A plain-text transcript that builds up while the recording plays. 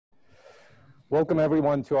Welcome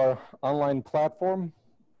everyone to our online platform.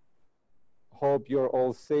 Hope you're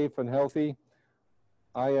all safe and healthy.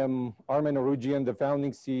 I am Armen Orujyan, the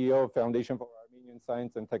founding CEO of Foundation for Armenian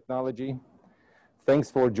Science and Technology. Thanks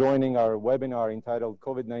for joining our webinar entitled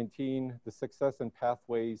COVID-19, the Success and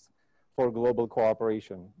Pathways for Global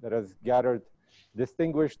Cooperation, that has gathered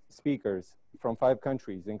distinguished speakers from 5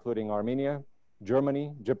 countries, including Armenia,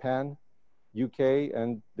 Germany, Japan, UK,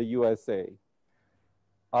 and the USA.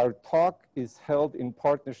 Our talk is held in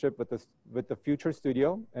partnership with the Future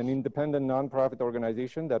Studio, an independent nonprofit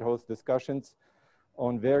organization that hosts discussions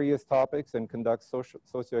on various topics and conducts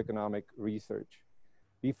socioeconomic research.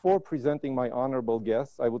 Before presenting my honorable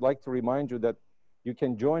guests, I would like to remind you that you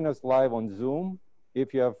can join us live on Zoom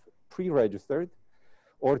if you have pre-registered,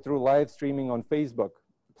 or through live streaming on Facebook.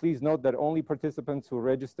 Please note that only participants who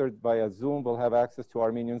registered via Zoom will have access to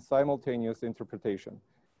Armenian simultaneous interpretation.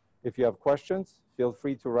 If you have questions, feel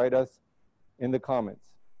free to write us in the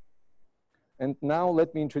comments. And now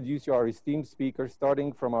let me introduce you our esteemed speakers,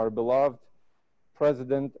 starting from our beloved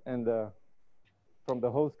president and from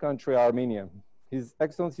the host country, Armenia. His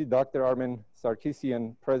Excellency Dr. Armen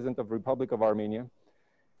Sarkissian, President of Republic of Armenia,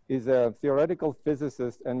 is a theoretical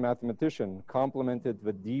physicist and mathematician, complemented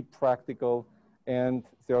with deep practical and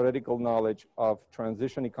theoretical knowledge of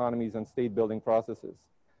transition economies and state building processes.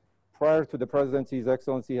 Prior to the presidency, His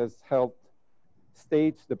Excellency has helped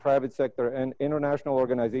states, the private sector, and international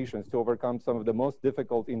organizations to overcome some of the most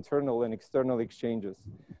difficult internal and external exchanges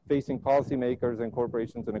facing policymakers and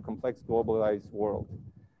corporations in a complex globalized world.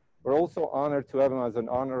 We're also honored to have him as an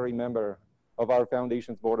honorary member of our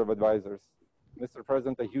foundation's board of advisors. Mr.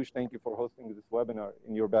 President, a huge thank you for hosting this webinar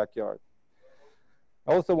in your backyard.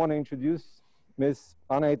 I also want to introduce Ms.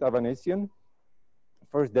 Anahit Avanesyan,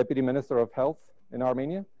 First Deputy Minister of Health in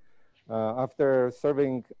Armenia. After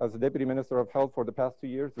serving as the Deputy Minister of Health for the past 2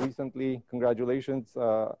 years, recently, congratulations,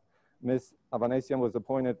 Ms. Avanesyan was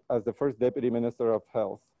appointed as the first Deputy Minister of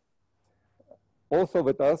Health. Also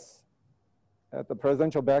with us at the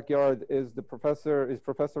presidential backyard is Professor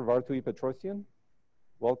Vartui Petrosyan.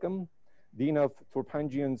 Welcome. Dean of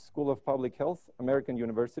Turpangian School of Public Health, American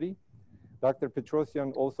University. Dr.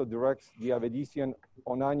 Petrosyan also directs the Avanesyan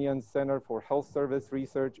Onanyan Center for Health Service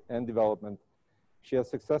Research and Development. She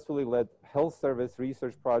has successfully led health service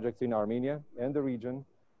research projects in Armenia and the region,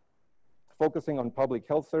 focusing on public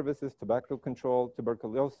health services, tobacco control,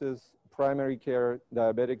 tuberculosis, primary care,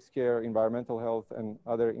 diabetics care, environmental health, and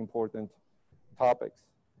other important topics.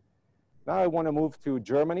 Now I want to move to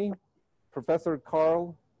Germany. Professor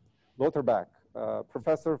Karl Lauterbach,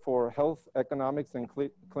 Professor for Health Economics and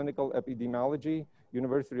Clinical Epidemiology,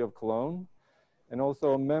 University of Cologne, and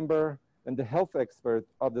also a member and the health expert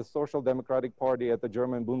of the Social Democratic Party at the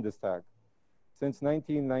German Bundestag. Since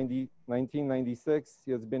 1996,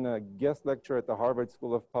 he has been a guest lecturer at the Harvard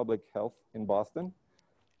School of Public Health in Boston.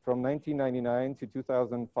 From 1999 to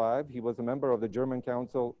 2005, he was a member of the German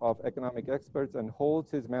Council of Economic Experts and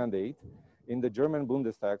holds his mandate in the German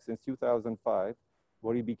Bundestag since 2005,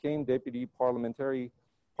 where he became Deputy Parliamentary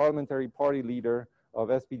Party Leader of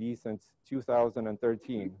SPD since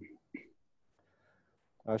 2013.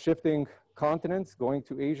 Shifting continents, going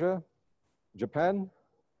to Asia, Japan,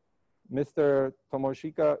 Mr.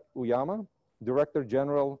 Tomochika Uyama, Director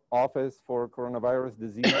General Office for Coronavirus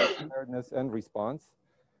Disease Preparedness and Response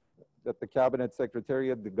at the Cabinet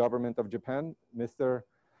Secretariat, the Government of Japan. Mr.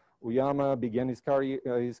 Uyama began his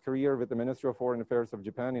career with the Ministry of Foreign Affairs of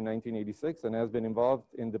Japan in 1986 and has been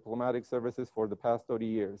involved in diplomatic services for the past 30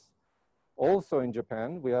 years. Also in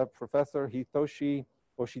Japan, we have Professor Hitoshi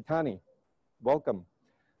Oshitani. Welcome.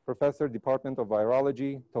 Professor, Department of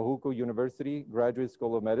Virology, Tohoku University, Graduate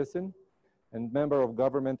School of Medicine, and member of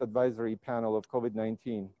Government Advisory Panel of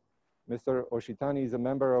COVID-19. Mr. Oshitani is a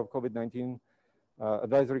member of COVID-19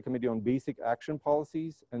 Advisory Committee on Basic Action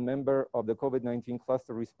Policies and member of the COVID-19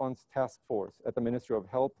 Cluster Response Task Force at the Ministry of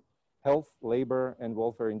Health, Labor, and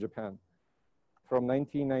Welfare in Japan. From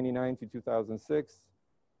 1999 to 2006,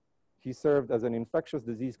 he served as an infectious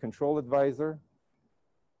disease control advisor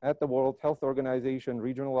at the World Health Organization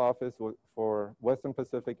Regional Office for Western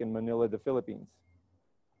Pacific in Manila, the Philippines.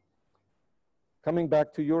 Coming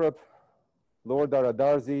back to Europe, Lord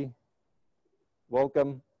Darzi,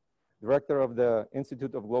 welcome. Director of the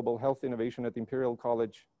Institute of Global Health Innovation at Imperial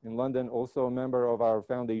College in London, also a member of our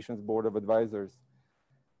foundation's board of advisors.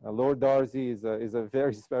 Lord Darzi is a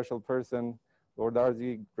very special person. Lord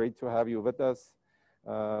Darzi, great to have you with us.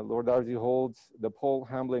 Lord Darzi holds the Paul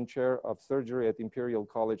Hamblin Chair of Surgery at Imperial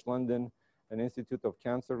College London, an Institute of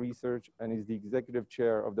Cancer Research, and is the Executive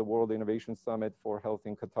Chair of the World Innovation Summit for Health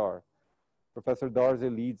in Qatar. Professor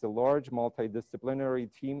Darzi leads a large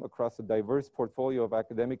multidisciplinary team across a diverse portfolio of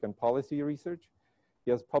academic and policy research.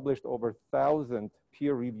 He has published over 1,000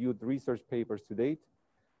 peer-reviewed research papers to date,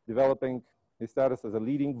 developing his status as a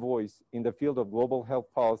leading voice in the field of global health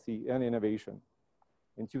policy and innovation.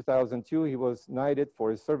 In 2002, he was knighted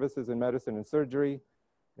for his services in medicine and surgery.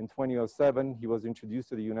 In 2007, he was introduced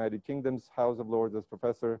to the United Kingdom's House of Lords as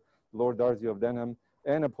Professor Lord Darzi of Denham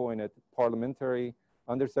and appointed Parliamentary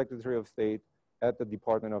Undersecretary of State at the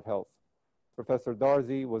Department of Health. Professor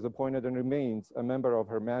Darzi was appointed and remains a member of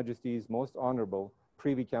Her Majesty's Most Honorable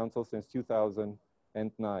Privy Council since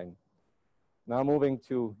 2009. Now moving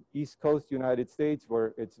to East Coast United States,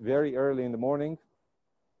 where it's very early in the morning.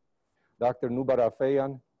 Dr. Noubar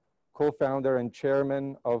Afeyan, co-founder and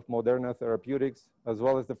chairman of Moderna Therapeutics, as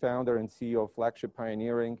well as the founder and CEO of Flagship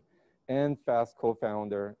Pioneering, and FAST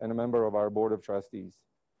co-founder and a member of our board of trustees.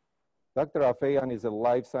 Dr. Afeyan is a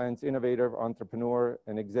life science innovator, entrepreneur,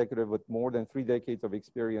 and executive with more than 3 decades of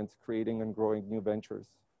experience creating and growing new ventures.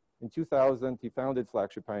 In 2000, he founded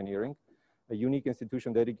Flagship Pioneering, a unique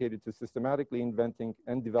institution dedicated to systematically inventing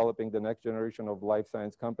and developing the next generation of life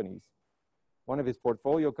science companies. One of his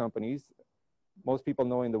portfolio companies, most people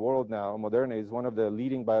know in the world now, Moderna, is one of the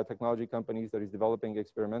leading biotechnology companies that is developing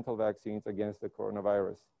experimental vaccines against the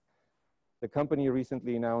coronavirus. The company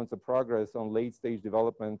recently announced a progress on late-stage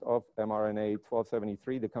development of mRNA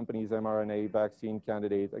 1273, the company's mRNA vaccine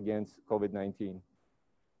candidate against COVID-19.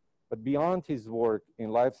 But beyond his work in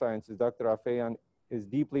life sciences, Dr. Afeyan is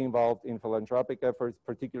deeply involved in philanthropic efforts,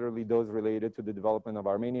 particularly those related to the development of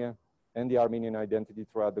Armenia and the Armenian identity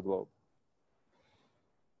throughout the globe.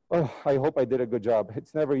 Oh, I hope I did a good job.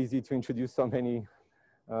 It's never easy to introduce so many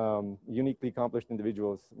uniquely accomplished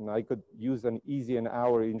individuals. And I could use an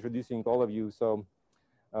hour introducing all of you. So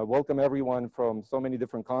welcome everyone from so many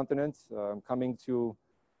different continents, coming to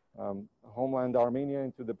homeland Armenia,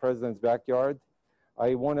 into the president's backyard.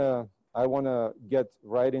 I wanna get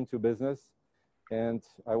right into business. And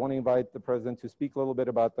I want to invite the president to speak a little bit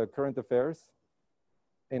about the current affairs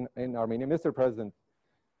in Armenia. Mr. President,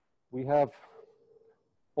 we have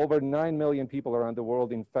over 9 million people around the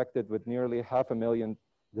world infected with nearly 500,000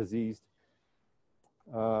 diseased.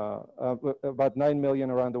 About 9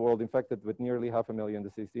 million around the world infected with nearly 500,000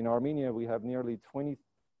 deceased. In Armenia, we have nearly 20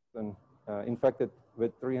 infected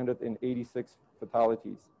with 386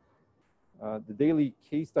 fatalities. The daily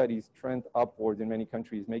case studies trend upward in many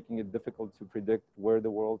countries, making it difficult to predict where the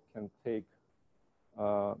world can take,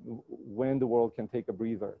 when the world can take a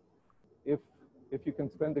breather. If you can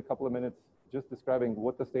spend a couple of minutes just describing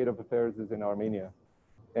what the state of affairs is in Armenia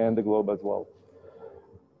and the globe as well.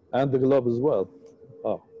 And the globe as well.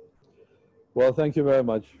 Oh. Well, thank you very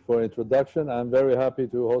much for introduction. I'm very happy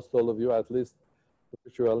to host all of you, at least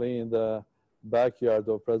virtually, in the backyard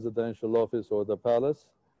of presidential office or the palace.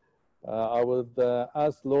 I would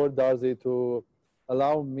ask Lord Darzi to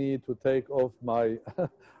allow me to take off my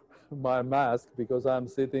my mask because I'm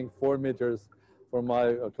sitting 4 meters from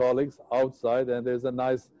my colleagues outside and there's a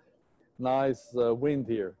nice wind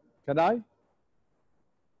here. Can I?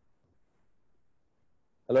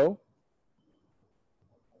 Hello?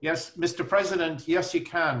 Yes, Mr. President, yes, you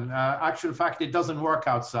can. Actual fact, it doesn't work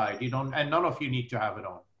outside. You don't, and none of you need to have it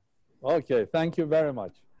on. Okay, thank you very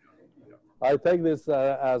much. I take this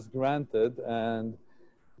as granted, and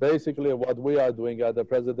basically what we are doing at the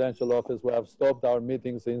presidential office, we have stopped our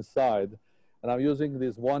meetings inside, and I'm using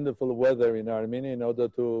this wonderful weather in Armenia in order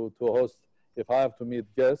to host, if I have to meet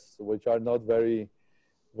guests, which are not very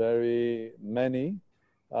many,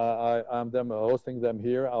 I'm hosting them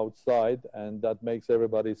here outside, and that makes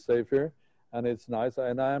everybody safer, and it's nice.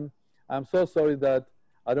 And I'm so sorry that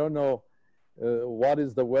I don't know what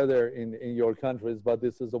is the weather in your countries, but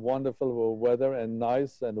this is a wonderful weather and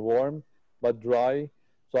nice and warm, but dry.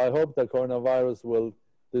 So I hope the coronavirus will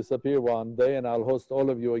disappear one day, and I'll host all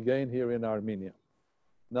of you again here in Armenia.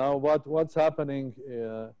 Now, what's happening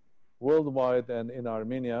worldwide and in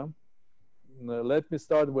Armenia? Let me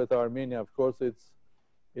start with Armenia. Of course,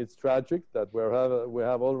 it's tragic that we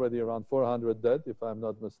have already around 400 dead, if I'm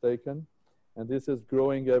not mistaken, and this is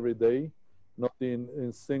growing every day, not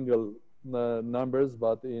in single numbers,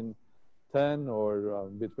 but in 10 or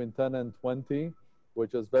between 10 and 20,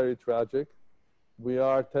 which is very tragic. We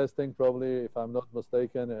are testing probably, if I'm not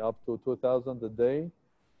mistaken, up to 2,000 a day,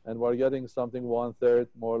 and we're getting something one-third,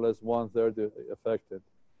 more or less one-third affected.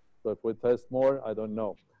 So if we test more, I don't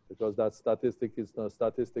know, because that statistics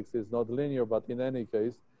is not linear, but in any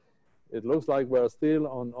case, it looks like we're still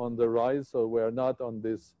on the rise, so we're not on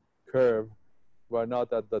this curve. We're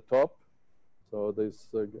not at the top. So this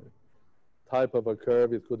type of a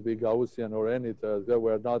curve. It could be Gaussian or any.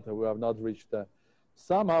 We have not reached that.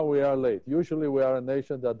 Somehow we are late. Usually we are a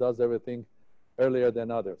nation that does everything earlier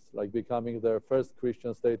than others, like becoming the first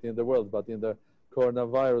Christian state in the world. But in the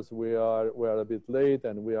coronavirus, we are a bit late,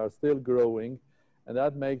 and we are still growing, and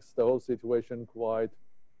that makes the whole situation quite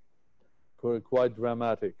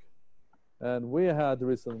dramatic. And we have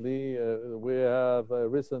recently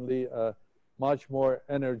much more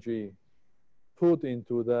energy put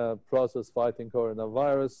into the process fighting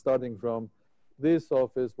coronavirus, starting from this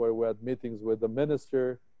office where we had meetings with the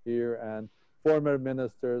minister here and former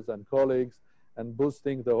ministers and colleagues, and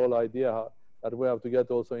boosting the whole idea that we have to get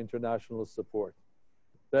also international support.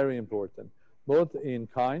 Very important, both in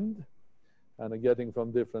kind and getting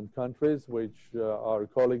from different countries, which our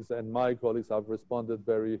colleagues and my colleagues have responded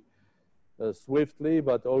very swiftly,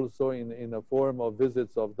 but also in a form of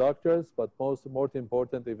visits of doctors. But most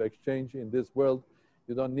important, if exchange in this world,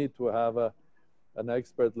 you don't need to have an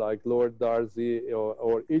expert like Lord Darzi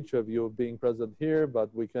or each of you being present here,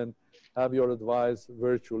 but we can have your advice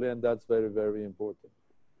virtually, and that's very, very important.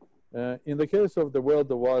 In the case of the world,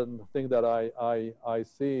 the one thing that I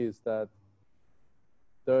see is that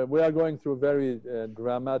we are going through very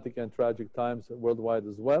dramatic and tragic times worldwide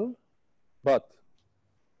as well. But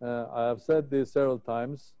I have said this several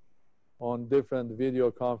times on different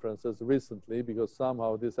video conferences recently, because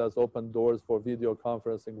somehow this has opened doors for video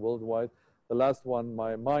conferencing worldwide. The last one,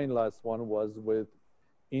 my last one was with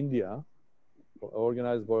India,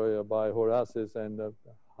 organized by Horasis, and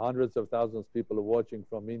hundreds of thousands of people watching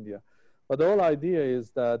from India. But the whole idea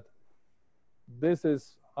is that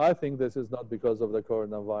I think this is not because of the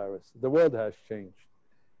coronavirus. The world has changed,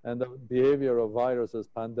 and the behavior of viruses,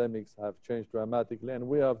 pandemics have changed dramatically, and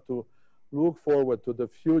we have to look forward to the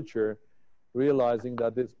future, realizing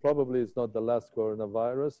that this probably is not the last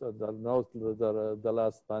coronavirus, or the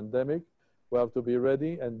last pandemic. We have to be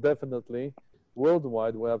ready, and definitely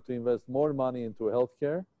worldwide we have to invest more money into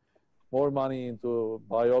healthcare, more money into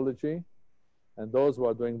biology, and those who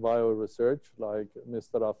are doing bio research like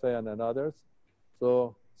Mr. Afeyan and others.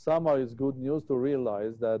 So somehow it's good news to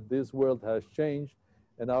realize that this world has changed,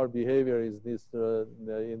 and our behavior is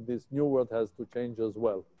in this new world has to change as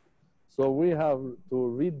well. So we have to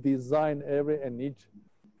redesign every and each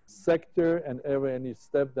sector and every and each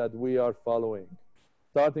step that we are following.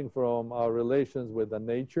 Starting from our relations with the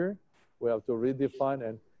nature, we have to redefine,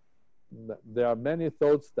 and there are many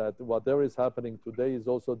thoughts that whatever is happening today is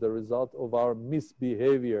also the result of our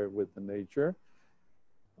misbehavior with the nature,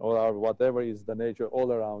 or whatever is the nature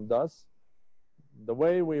all around us. The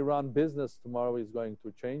way we run business tomorrow is going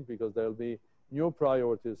to change, because there will be new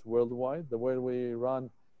priorities worldwide. The way we run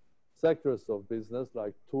sectors of business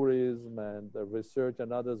like tourism and research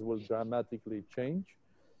and others will dramatically change.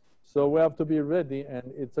 So we have to be ready, and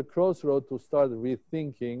it's a crossroad to start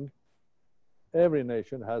rethinking. Every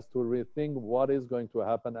nation has to rethink what is going to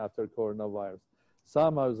happen after coronavirus.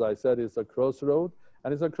 Somehow, as I said, it's a crossroad,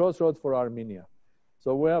 and it's a crossroad for Armenia.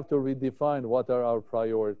 So we have to redefine what are our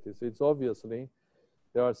priorities. It's obviously,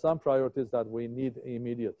 there are some priorities that we need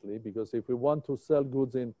immediately, because if we want to sell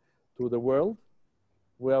goods to the world,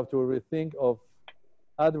 we have to rethink of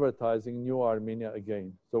advertising New Armenia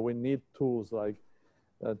again. So we need tools like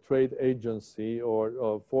a trade agency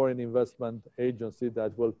or foreign investment agency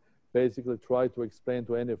that will basically try to explain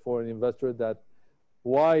to any foreign investor that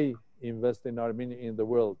why invest in Armenia in the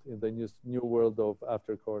world, in the new world of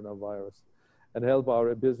after coronavirus, and help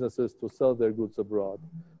our businesses to sell their goods abroad.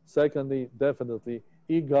 Secondly, definitely,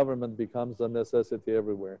 e-government becomes a necessity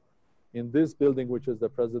everywhere. In this building, which is the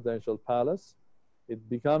presidential palace, it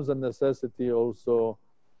becomes a necessity also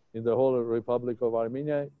in the whole Republic of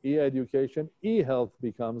Armenia. E-education, e-health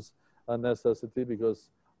becomes a necessity,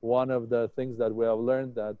 because one of the things that we have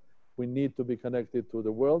learned that we need to be connected to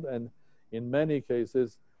the world, and in many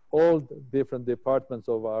cases, all different departments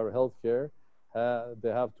of our healthcare,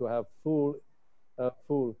 they have to have full,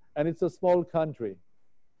 and it's a small country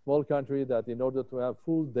that in order to have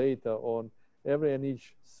full data on every and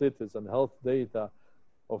each citizen, health data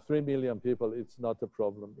of 3 million people, it's not a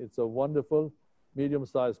problem. It's a wonderful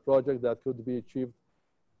medium-sized project that could be achieved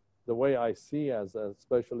the way I see as a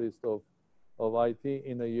specialist of IT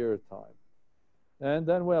in a year's time. And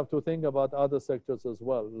then we have to think about other sectors as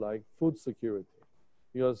well, like food security,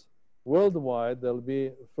 because worldwide there'll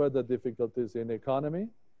be further difficulties in economy,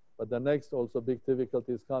 but the next also big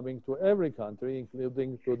difficulty is coming to every country,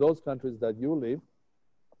 including to those countries that you live,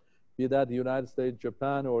 be that the United States,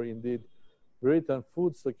 Japan, or indeed Britain.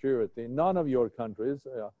 Food security. None of your countries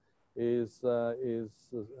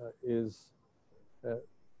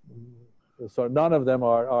none of them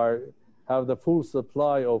have the full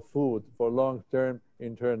supply of food for long term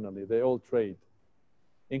internally. They all trade,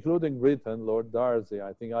 including Britain, Lord Darzi.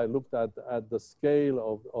 I think I looked at the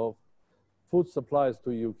scale of food supplies to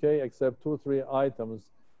UK, except 2-3 items,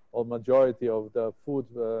 or majority of the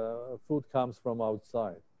food comes from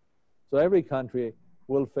outside. So every country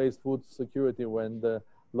will face food security when the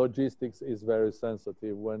logistics is very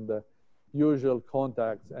sensitive, when the usual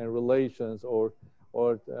contacts and relations or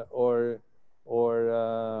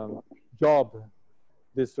job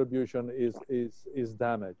distribution is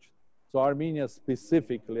damaged. So Armenia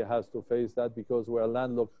specifically has to face that because we're a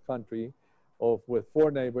landlocked country with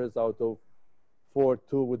 4 neighbors out of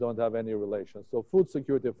 2 we don't have any relations. So food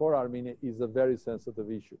security for Armenia is a very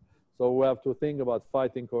sensitive issue. So we have to think about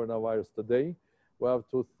fighting coronavirus today. We have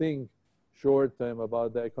to think short term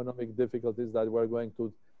about the economic difficulties that we're going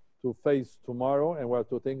to face tomorrow, and we have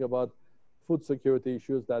to think about food security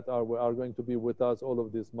issues that are going to be with us all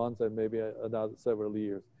of these months and maybe another several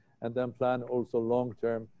years. And then plan also long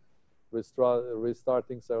term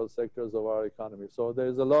restarting several sectors of our economy. So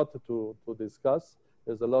there's a lot to discuss.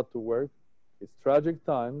 There's a lot to work. It's tragic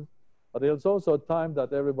time, but it's also a time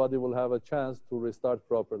that everybody will have a chance to restart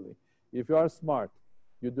properly. If you are smart,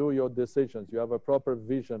 you do your decisions, you have a proper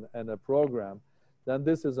vision and a program, then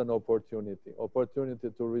this is an opportunity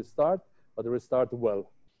to restart, but restart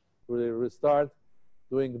well. To restart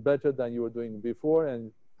doing better than you were doing before,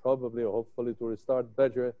 and probably, hopefully, to restart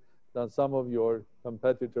better than some of your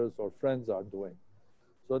competitors or friends are doing.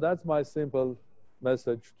 So that's my simple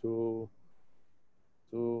message to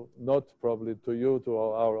not probably to you, to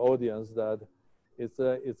our audience, that it's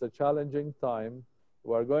a challenging time.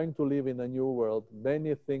 We are going to live in a new world.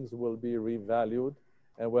 Many things will be revalued,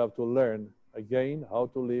 and we have to learn again how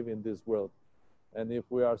to live in this world. And if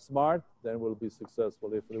we are smart, then we'll be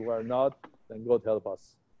successful. If we are not, then God help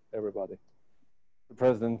us, everybody. Mr.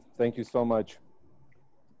 President, thank you so much.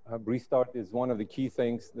 Restart is one of the key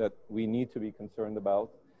things that we need to be concerned about.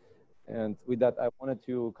 And with that, I wanted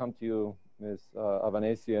to come to you, Ms.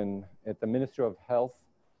 Avanesyan, at the Ministry of Health.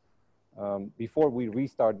 Before we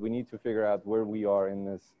restart, we need to figure out where we are in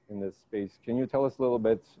this space. Can you tell us a little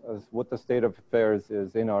bit as what the state of affairs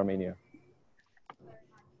is in Armenia?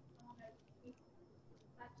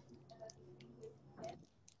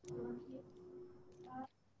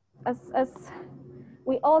 As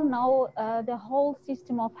we all know, the whole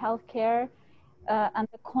system of healthcare and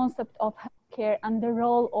the concept of healthcare and the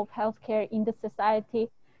role of healthcare in the society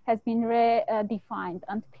has been redefined,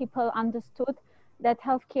 and people understood that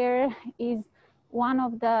healthcare is one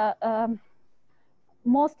of the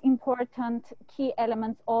most important key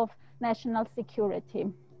elements of national security.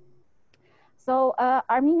 So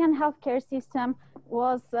Armenian healthcare system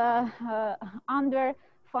was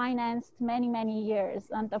underfinanced many years,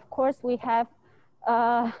 and of course we have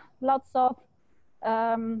lots of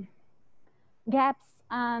gaps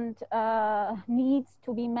and needs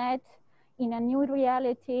to be met in a new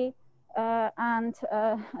reality, and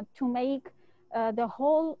to make the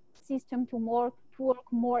whole system to work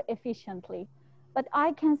more efficiently. But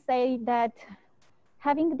I can say that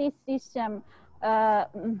having this system,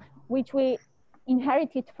 which we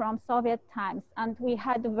inherited from Soviet times, and we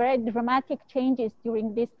had very dramatic changes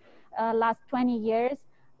during this last 20 years,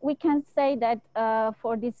 we can say that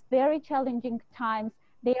for these very challenging times,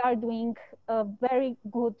 they are doing a very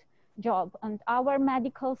good job. And our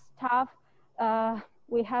medical staff,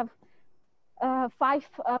 we have five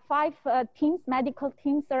medical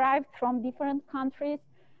teams arrived from different countries,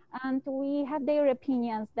 and we have their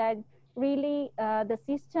opinions that really the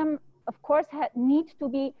system, of course, needs to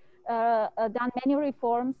be done many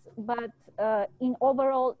reforms, but in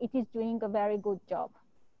overall, it is doing a very good job.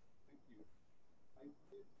 Thank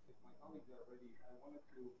you. If my colleagues are ready, I wanted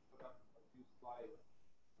to put up a few slides.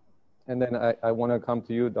 And then I want to come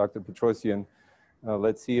to you, Dr. Petrosian.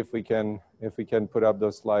 Let's see if we can put up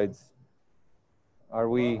those slides. Are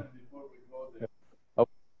we?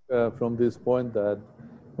 From this point that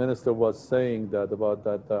Minister was saying that about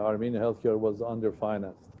that Armenian healthcare was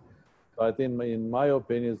underfinanced. I think, in my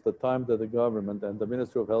opinion, it's the time that the government and the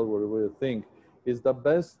Ministry of Health will think is the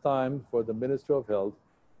best time for the Ministry of Health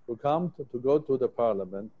to come to go to the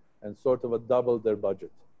Parliament and sort of double their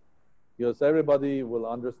budget. Because everybody will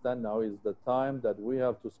understand now is the time that we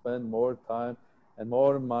have to spend more time and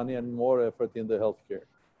more money and more effort in the healthcare.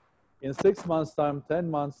 In 6 months' time,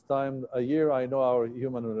 10 months' time, a year, I know our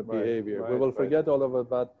human behavior. We will forget all of it,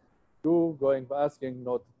 but you asking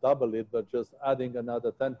not double it, but just adding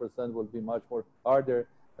another 10% will be much more harder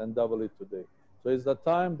than double it today. So it's the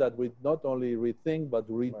time that we not only rethink, but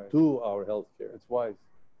redo our healthcare. It's wise.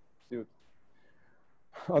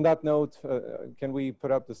 On that note, can we put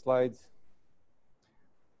up the slides?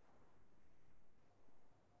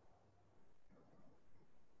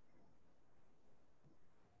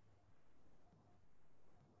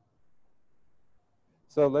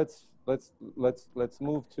 So let's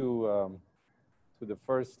move to the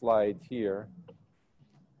first slide here.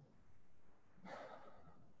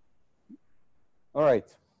 All right.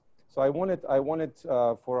 So I wanted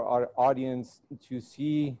for our audience to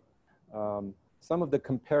see some of the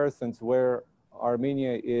comparisons where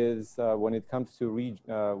Armenia is when it comes to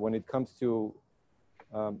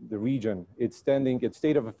the region, its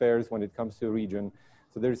state of affairs when it comes to the region.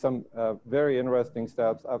 So there's some very interesting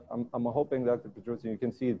steps. I'm hoping, Dr. Petrosian, you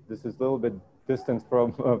can see this is a little bit distant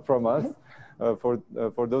from us.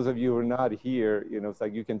 For those of you who are not here, you know, it's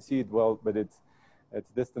like you can see it well, but it's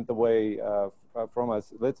distant away from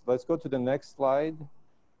us. Let's go to the next slide.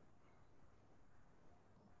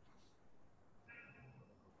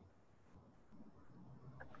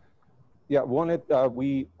 Yeah,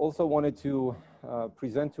 we also wanted to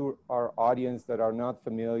present to our audience that are not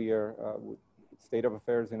familiar with state of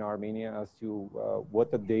affairs in Armenia as to what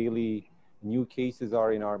the daily new cases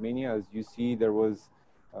are in Armenia. As you see, there was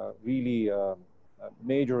really a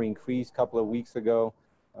major increase a couple of weeks ago,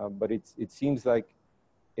 but it seems like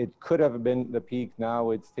it could have been the peak. Now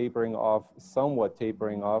it's tapering off, somewhat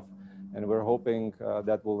tapering off, and we're hoping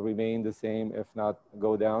that will remain the same, if not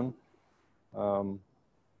go down.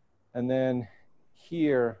 And then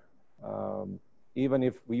here, even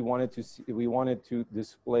if we wanted to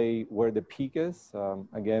display where the peak is,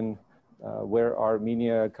 again, where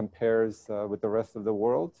Armenia compares with the rest of the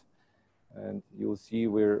world. And you'll see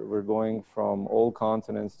we're going from all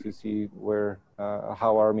continents to see where,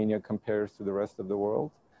 how Armenia compares to the rest of the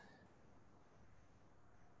world.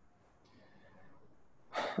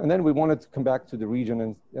 And then we wanted to come back to the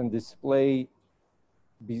region and display,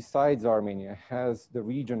 besides Armenia, has the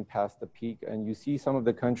region passed the peak? And you see some of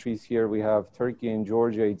the countries here. We have Turkey and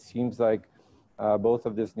Georgia. It seems like both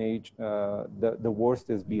of this the worst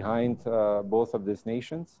is behind both of these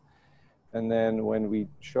nations. And then when we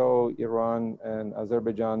show Iran and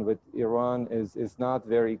Azerbaijan, with Iran is not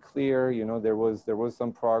very clear. You know, there was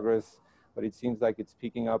some progress, but it seems like it's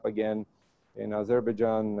picking up again. In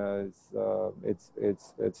Azerbaijan,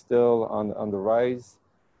 it's still on the rise.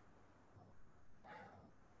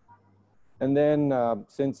 And then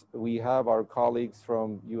since we have our colleagues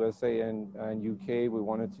from USA and UK, we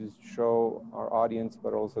wanted to show our audience,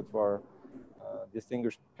 but also to our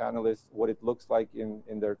distinguished panelists, what it looks like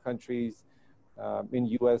in their countries. In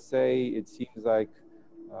USA, it seems like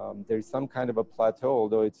there's some kind of a plateau,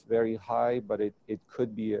 although it's very high, but it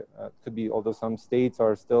could be, although some states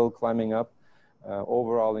are still climbing up.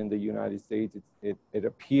 Overall in the United States, it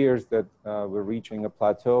appears that we're reaching a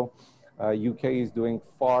plateau. UK is doing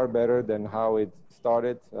far better than how it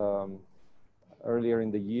started earlier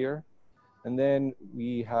in the year. And then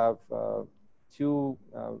we have two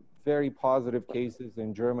very positive cases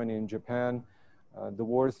in Germany and Japan. The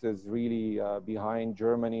worst is really behind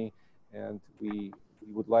Germany, and we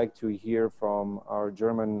would like to hear from our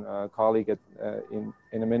German colleague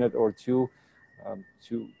in a minute or two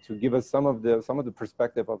to give us some of the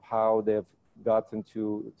perspective of how they've gotten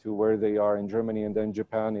to where they are in Germany. And then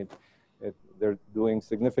Japan, they're doing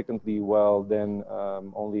significantly well than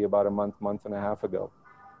only about a month and a half ago.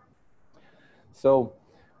 So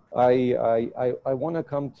I want to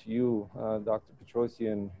come to you, Dr.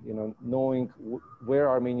 Petrosian, you know, knowing where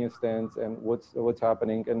Armenia stands and what's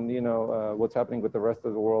happening, and you know what's happening with the rest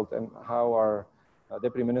of the world, and how our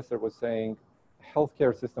deputy minister was saying,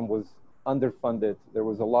 healthcare system was underfunded. There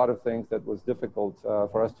was a lot of things that was difficult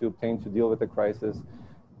for us to obtain to deal with the crisis.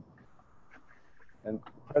 And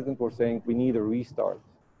President was saying we need a restart.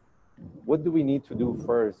 What do we need to do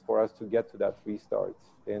first for us to get to that restart,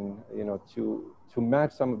 in, you know, to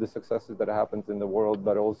match some of the successes that happens in the world,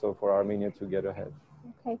 but also for Armenia to get ahead?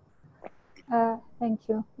 Okay. Thank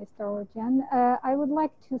you, Mr. Orujyan. I would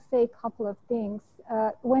like to say a couple of things.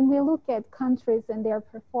 When we look at countries and their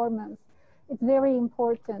performance, it's very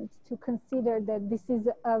important to consider that this is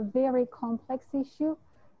a very complex issue.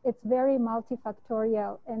 It's very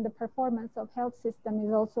multifactorial, and the performance of health system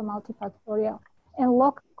is also multifactorial. And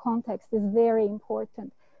local context is very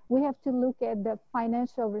important. We have to look at the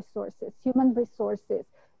financial resources, human resources,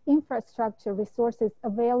 infrastructure resources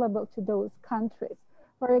available to those countries.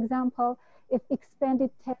 For example, if expanded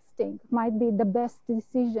testing might be the best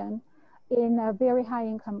decision in a very high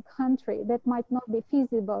income country, that might not be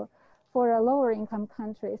feasible for a lower income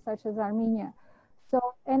country such as Armenia. So,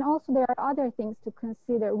 and also there are other things to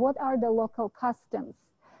consider. What are the local customs?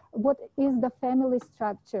 What is the family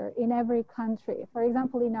structure in every country? For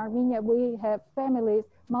example, in Armenia, we have families,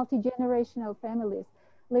 multi-generational families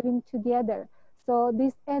living together. So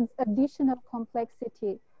this adds additional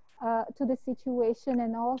complexity to the situation,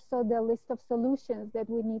 and also the list of solutions that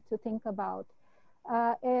we need to think about.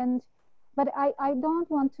 But I don't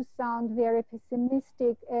want to sound very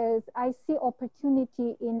pessimistic, as I see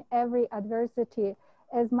opportunity in every adversity,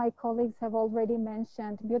 as my colleagues have already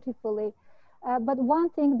mentioned beautifully. But one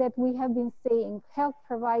thing that we have been saying, health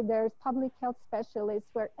providers, public health specialists,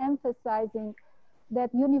 we're emphasizing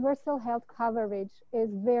that universal health coverage is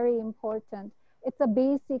very important. It's a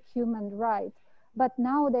basic human right. But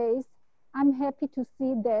nowadays, I'm happy to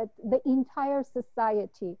see that the entire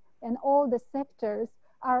society and all the sectors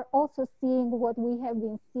are also seeing what we have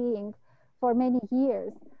been seeing for many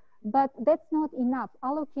years. But that's not enough.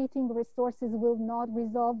 Allocating resources will not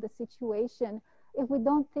resolve the situation if we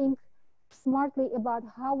don't think smartly about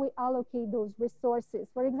how we allocate those resources.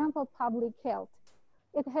 For example, public health.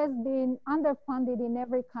 It has been underfunded in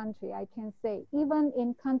every country, I can say, even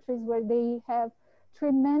in countries where they have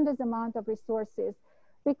tremendous amount of resources,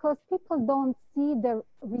 because people don't see the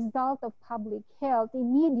result of public health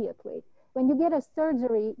immediately. When you get a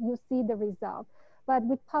surgery, you see the result. But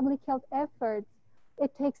with public health efforts,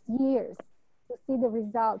 it takes years to see the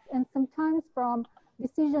results. And sometimes from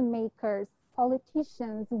decision makers,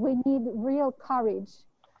 politicians, we need real courage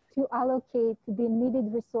to allocate the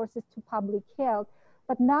needed resources to public health.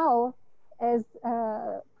 But now, as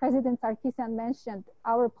President Sarkissian mentioned,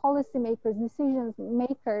 our policymakers, decision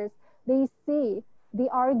makers, they see the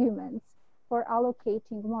arguments for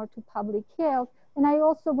allocating more to public health. And I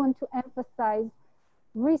also want to emphasize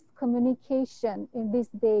risk communication in these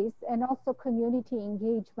days and also community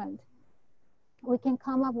engagement. We can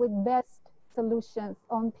come up with best solutions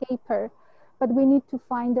on paper, but we need to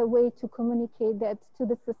find a way to communicate that to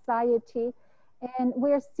the society. And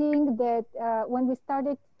we're seeing that when we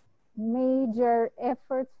started major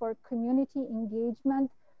efforts for community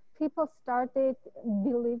engagement, people started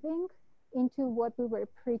believing into what we were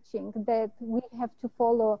preaching, that we have to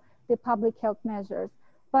follow the public health measures.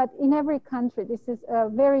 But in every country, this is a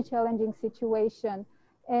very challenging situation,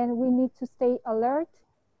 and we need to stay alert,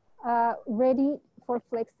 ready for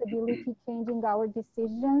flexibility, changing our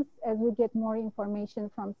decisions as we get more information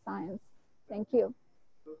from science. Thank you.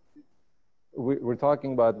 We're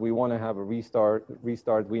talking about we want to have a restart.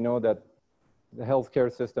 We know that the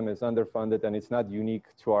healthcare system is underfunded, and it's not unique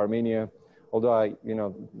to Armenia. Although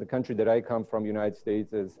the country that I come from, United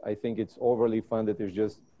States, I think it's overly funded. It's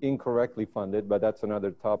just incorrectly funded, but that's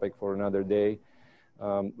another topic for another day.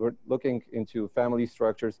 We're looking into family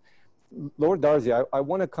structures. Lord Darzi, I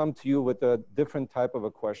want to come to you with a different type of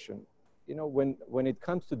a question. When it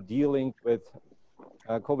comes to dealing with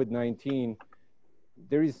COVID-19,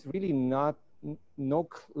 there is really no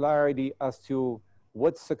clarity as to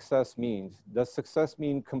what success means. Does success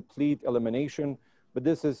mean complete elimination? But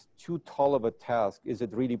this is too tall of a task. Is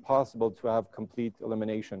it really possible to have complete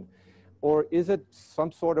elimination? Or is it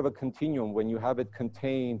some sort of a continuum when you have it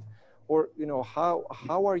contained? Or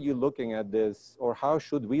how are you looking at this? Or how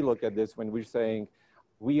should we look at this when we're saying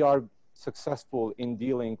we are successful in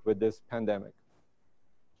dealing with this pandemic?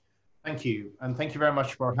 Thank you. And thank you very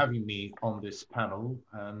much for having me on this panel.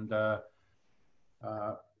 And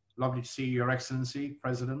lovely to see Your Excellency,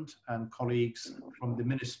 President, and colleagues from the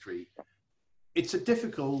Ministry. It's a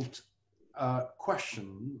difficult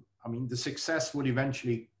question. I mean, the success would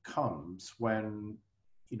eventually comes when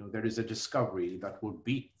there is a discovery that will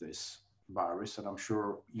beat this virus, and I'm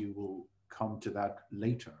sure you will come to that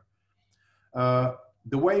later.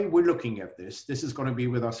 The way we're looking at this is going to be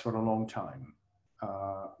with us for a long time.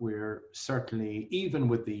 We're certainly, even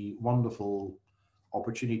with the wonderful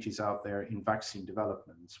opportunities out there in vaccine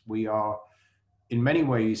developments, we are in many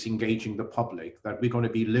ways engaging the public that we're going to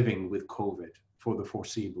be living with COVID for the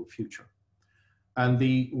foreseeable future. And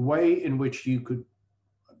the way in which you could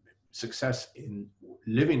success in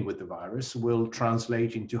living with the virus will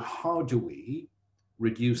translate into how do we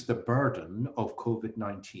reduce the burden of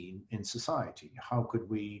COVID-19 in society? How could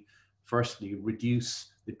we firstly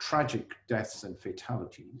reduce the tragic deaths and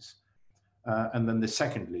fatalities? And then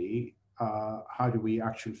secondly, how do we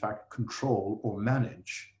actually in fact control or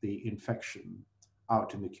manage the infection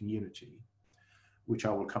out in the community, which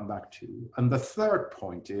I will come back to. And the third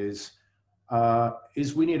point is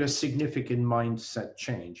we need a significant mindset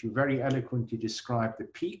change. You very eloquently described the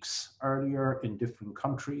peaks earlier in different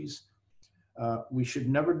countries. We should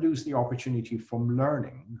never lose the opportunity from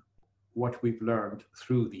learning what we've learned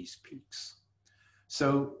through these peaks.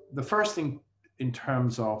 So the first thing in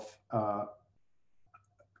terms of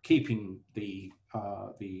keeping the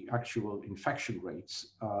actual infection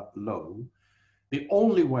rates low, the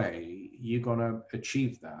only way you're going to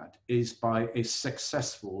achieve that is by a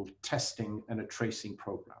successful testing and a tracing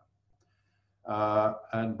program.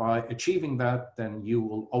 And by achieving that, then you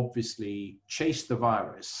will obviously chase the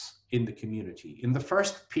virus in the community. In the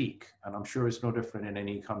first peak, and I'm sure it's no different in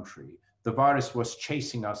any country, the virus was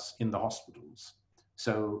chasing us in the hospitals,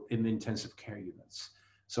 so in the intensive care units.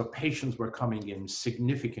 So patients were coming in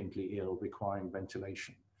significantly ill, requiring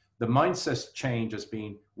ventilation. The mindset change has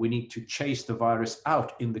been, we need to chase the virus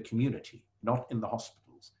out in the community, not in the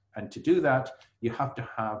hospitals. And to do that, you have to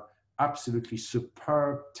have absolutely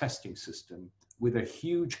superb testing system with a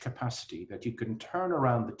huge capacity that you can turn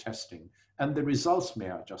around the testing and the results, may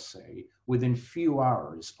I just say, within few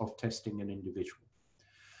hours of testing an individual.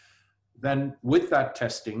 Then with that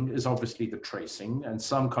testing is obviously the tracing, and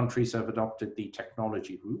some countries have adopted the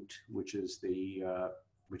technology route, which is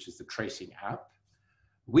the tracing app.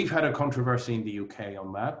 We've had a controversy in the UK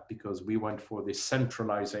on that because we went for the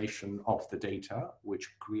centralization of the data,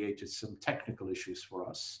 which created some technical issues for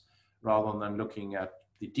us, rather than looking at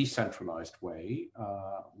the decentralized way,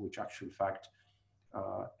 which actually, in fact,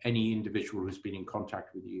 any individual who's been in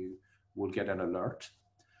contact with you will get an alert.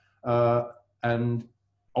 And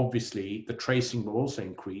obviously, the tracing will also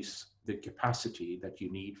increase the capacity that you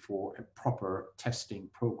need for a proper testing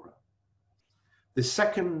program. The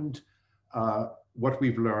second, what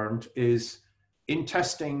we've learned is in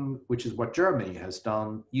testing, which is what Germany has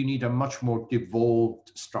done, you need a much more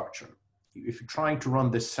devolved structure. If you're trying to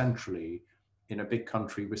run this centrally in a big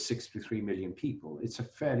country with 63 million people, it's a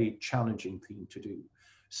fairly challenging thing to do.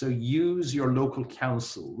 So use your local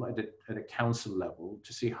council at a council level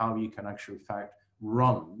to see how you can actually, in fact,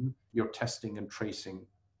 run your testing and tracing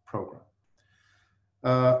program.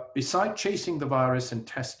 Besides chasing the virus and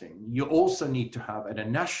testing, you also need to have at a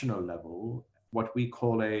national level what we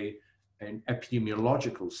call an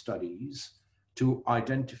epidemiological studies to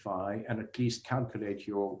identify and at least calculate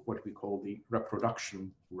your what we call the reproduction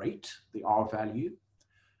rate, the R value.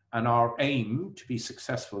 And our aim to be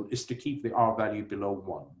successful is to keep the R value below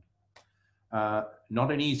 1.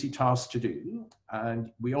 Not an easy task to do. And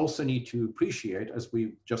we also need to appreciate, as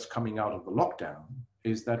we're just coming out of the lockdown,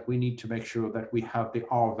 is that we need to make sure that we have the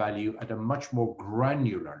R value at a much more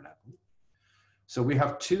granular level. So we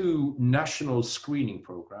have two national screening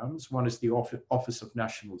programs. One is the Office of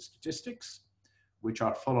National Statistics, which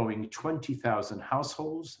are following 20,000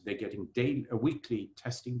 households. They're getting weekly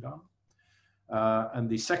testing done. And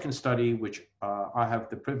the second study, which I have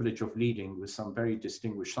the privilege of leading with some very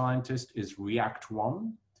distinguished scientists, is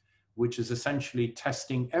REACT-1, which is essentially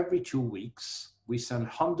testing every 2 weeks. We send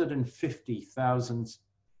 150,000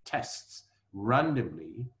 tests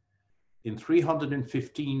randomly in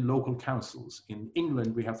 315 local councils. In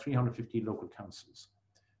England, we have 315 local councils.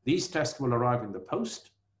 These tests will arrive in the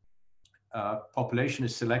post. Population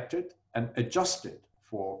is selected and adjusted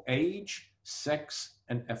for age, sex,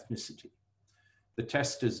 and ethnicity. The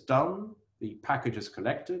test is done, the package is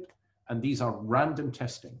collected, and these are random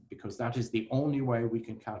testing because that is the only way we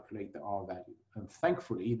can calculate the R value. And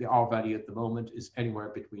thankfully, the R value at the moment is anywhere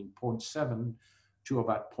between 0.7 to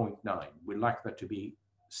about 0.9. We'd like that to be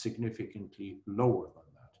significantly lower than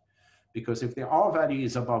that. Because if the R value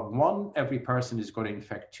is above 1, every person is going to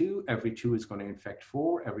infect 2, every 2 is going to infect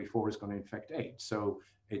 4, every 4 is going to infect 8. So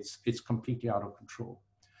it's completely out of control.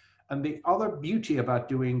 And the other beauty about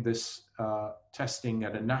doing this testing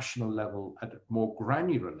at a national level, at a more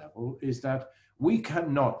granular level, is that UK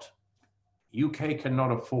cannot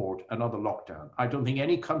afford another lockdown. I don't think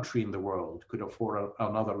any country in the world could afford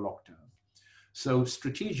another lockdown. So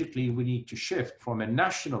strategically, we need to shift from a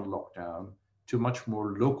national lockdown to much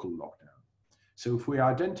more local lockdown. So if we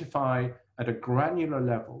identify at a granular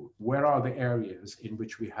level, where are the areas in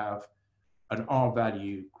which we have an R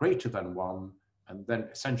value greater than 1, and then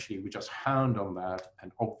essentially we just hound on that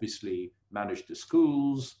and obviously manage the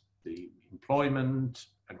schools, the employment,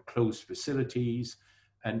 and close facilities,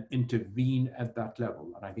 and intervene at that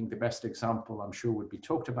level. And I think the best example I'm sure would be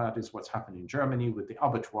talked about is what's happened in Germany with the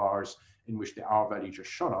abattoirs, in which the R value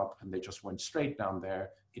just shot up and they just went straight down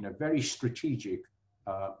there in a very strategic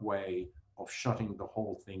way of shutting the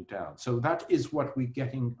whole thing down. So that is what we're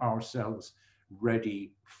getting ourselves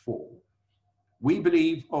ready for. We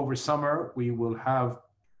believe over summer we will have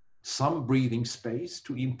some breathing space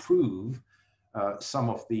to improve some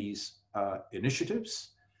of these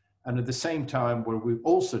initiatives. And at the same time, what we're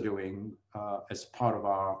also doing as part of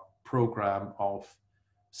our program of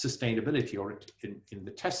sustainability or in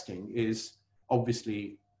the testing is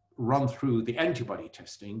obviously run through the antibody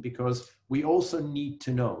testing, because we also need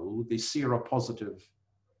to know the seropositive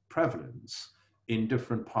prevalence in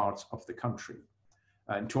different parts of the country.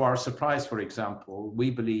 And to our surprise, for example,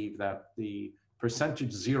 we believe that the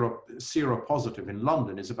percentage seropositive in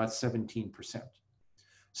London is about 17%.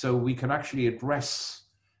 So we can actually address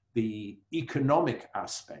the economic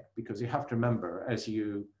aspect, because you have to remember, as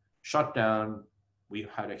you shutdown, we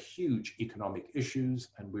had a huge economic issues,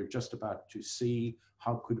 and we're just about to see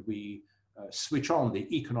how could we switch on the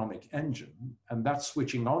economic engine, and that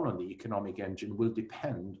switching on the economic engine will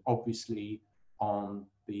depend obviously on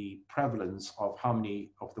the prevalence of how many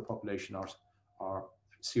of the population are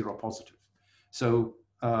seropositive. So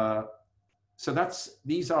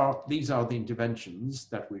these are the interventions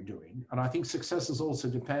that we're doing, and I think successes also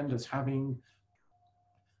depend as having.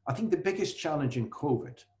 I think the biggest challenge in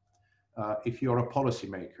COVID, if you're a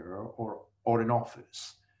policymaker or in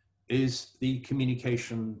office, is the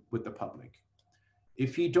communication with the public.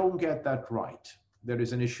 If you don't get that right, there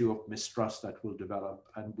is an issue of mistrust that will develop.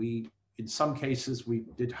 And in some cases, we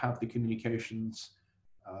did have the communications,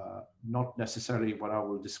 not necessarily what I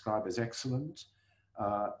will describe as excellent.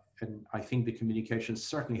 And I think the communications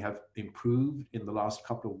certainly have improved in the last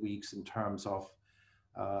couple of weeks in terms of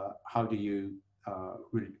how do you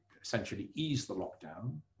really essentially ease the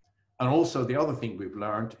lockdown. And also the other thing we've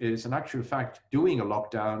learned is, in actual fact, doing a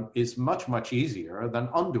lockdown is much, much easier than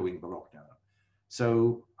undoing the lockdown.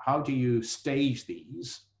 So how do you stage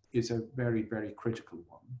these is a very, very critical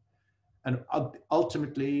one. And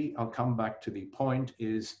ultimately, I'll come back to the point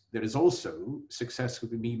is there is also success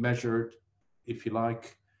with me measured, if you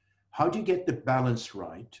like, how do you get the balance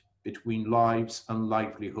right between lives and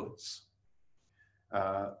livelihoods?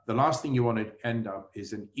 The last thing you want to end up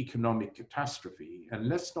is an economic catastrophe. And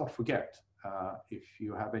let's not forget, if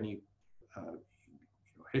you have any,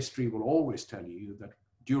 history will always tell you that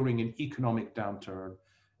during an economic downturn,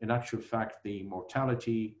 in actual fact, the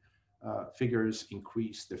mortality figures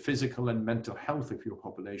increase, the physical and mental health of your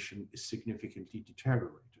population is significantly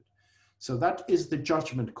deteriorated. So that is the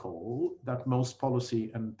judgment call that most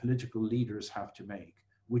policy and political leaders have to make,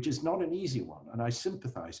 which is not an easy one. And I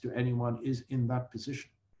sympathize to anyone is in that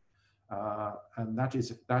position. And that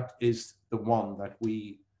is the one that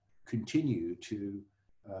we continue to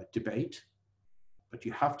debate. But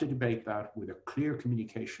you have to debate that with a clear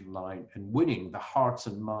communication line and winning the hearts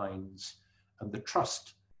and minds and the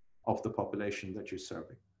trust of the population that you're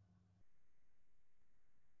serving.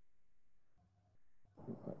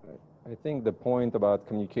 I think the point about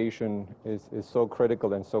communication is so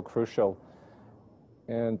critical and so crucial.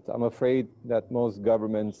 And I'm afraid that most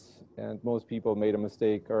governments and most people made a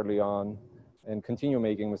mistake early on and continue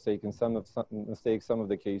making mistakes in some of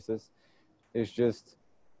the cases. It's just,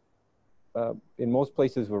 in most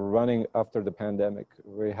places, we're running after the pandemic.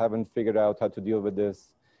 We haven't figured out how to deal with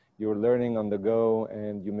this. You're learning on the go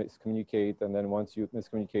and you miscommunicate. And then once you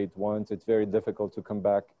miscommunicate once, it's very difficult to come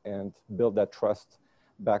back and build that trust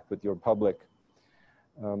back with your public.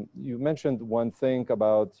 You mentioned one thing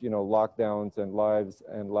about, lockdowns and lives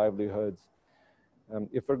and livelihoods.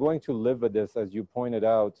 If we're going to live with this, as you pointed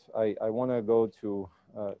out, I want to go to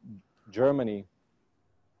Germany.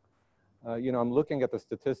 I'm looking at the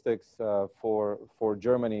statistics for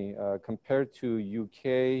Germany compared to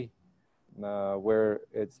UK, where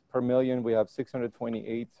it's per million, we have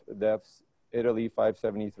 628 deaths, Italy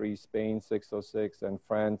 573, Spain 606, and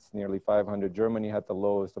France nearly 500. Germany had the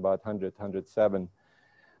lowest, about 100, 107.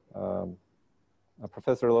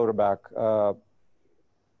 Professor Lauterbach,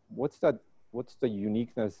 what's the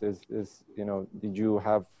uniqueness? Did you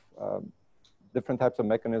have different types of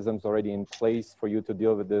mechanisms already in place for you to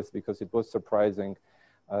deal with this? Because it was surprising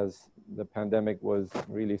as the pandemic was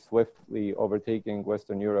really swiftly overtaking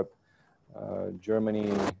Western Europe.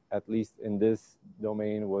 Germany, at least in this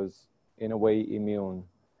domain, was in a way immune.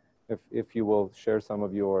 If you will share some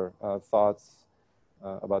of your thoughts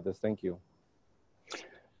about this, thank you.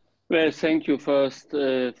 Well, thank you first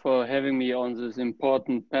for having me on this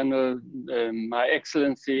important panel. My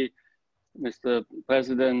Excellency, Mr.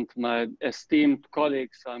 President, my esteemed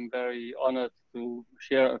colleagues, I'm very honored to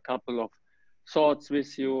share a couple of thoughts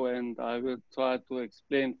with you, and I will try to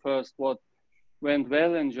explain first what went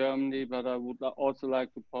well in Germany, but I would also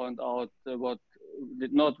like to point out what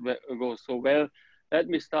did not go so well. Let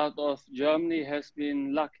me start off. Germany has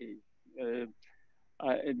been lucky.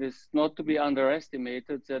 It is not to be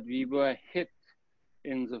underestimated that we were hit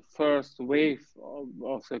in the first wave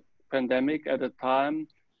of the pandemic at a time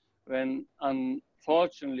when,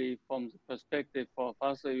 unfortunately, from the perspective of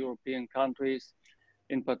other European countries,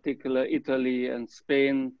 in particular Italy and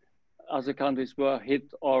Spain, other countries were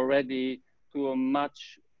hit already to a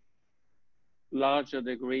much larger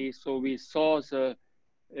degree. So we saw the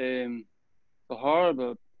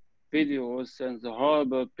horrible videos and the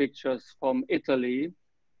horrible pictures from Italy,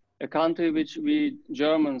 a country which we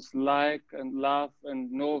Germans like and love and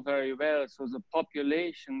know very well. So the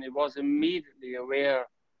population, it was immediately aware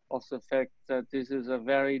of the fact that this is a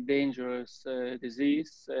very dangerous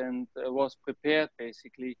disease and was prepared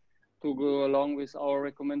basically to go along with our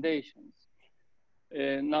recommendations.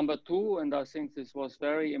 Number two, and I think this was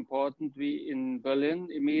very important, we in Berlin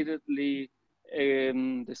immediately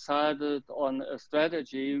decided on a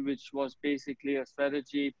strategy, which was basically a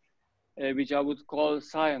strategy which I would call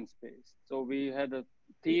science-based. So we had a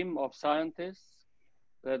team of scientists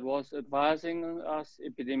that was advising us,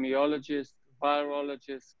 epidemiologists,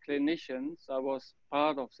 virologists, clinicians. I was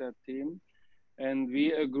part of that team. And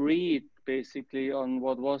we agreed basically on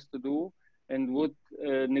what was to do and would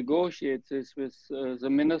negotiate this with the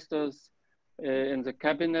ministers in the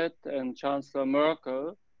cabinet and Chancellor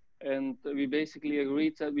Merkel. And we basically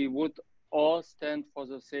agreed that we would all stand for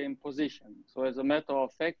the same position. So as a matter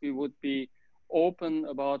of fact, we would be open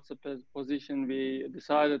about the position we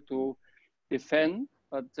decided to defend,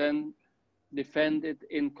 but then defend it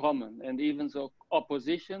in common. And even the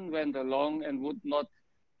opposition went along and would not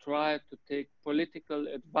try to take political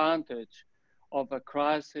advantage of a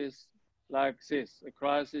crisis like this, a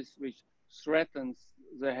crisis which threatens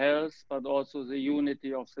the health, but also the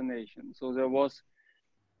unity of the nation. So there was,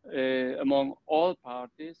 among all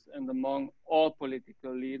parties and among all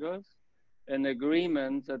political leaders, an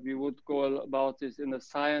agreement that we would go about this in a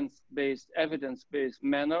science-based, evidence-based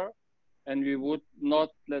manner, and we would not,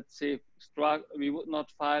 let's say, we would not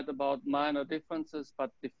fight about minor differences, but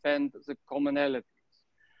defend the commonalities.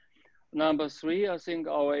 Number three, I think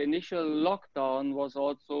our initial lockdown was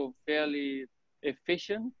also fairly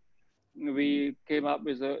efficient. We came up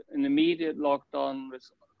with an immediate lockdown with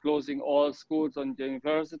closing all schools and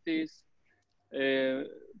universities,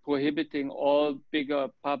 prohibiting all bigger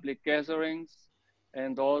public gatherings,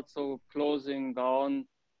 and also closing down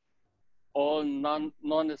all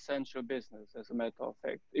non-essential business, as a matter of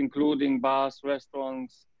fact, including bars,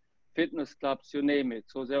 restaurants, fitness clubs, you name it.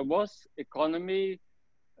 So there was economy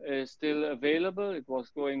still available, it was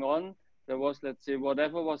going on. There was, let's say,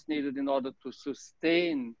 whatever was needed in order to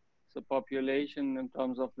sustain the population in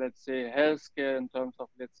terms of, let's say, healthcare, in terms of,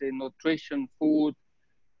 let's say, nutrition, food,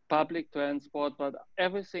 public transport, but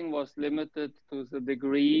everything was limited to the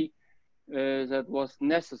degree that was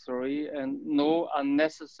necessary, and no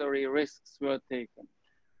unnecessary risks were taken.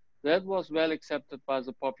 That was well accepted by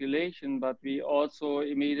the population, but we also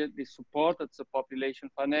immediately supported the population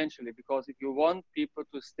financially, because if you want people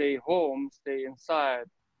to stay home, stay inside,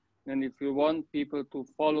 and if you want people to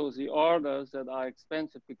follow the orders that are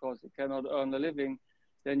expensive because they cannot earn a living,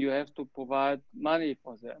 then you have to provide money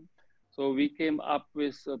for them. So we came up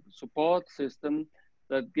with a support system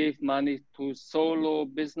that gave money to solo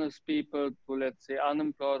business people, to, let's say,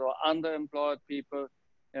 unemployed or underemployed people,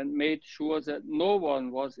 and made sure that no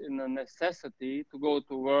one was in a necessity to go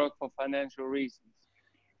to work for financial reasons.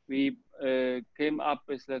 We came up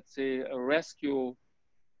with, let's say, a rescue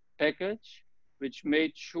package, which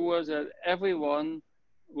made sure that everyone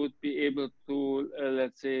would be able to,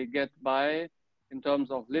 let's say, get by in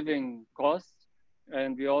terms of living costs.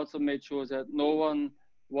 And we also made sure that no one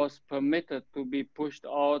was permitted to be pushed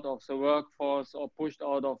out of the workforce or pushed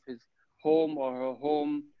out of his home or her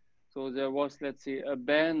home. So there was, let's say, a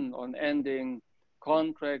ban on ending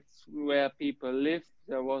contracts where people live.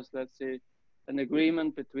 There was, let's say, an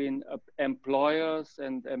agreement between employers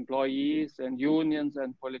and employees and unions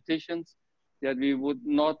and politicians that we would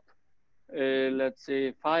not, let's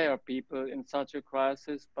say, fire people in such a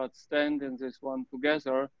crisis, but stand in this one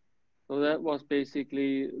together. So that was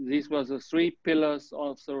basically, these were the three pillars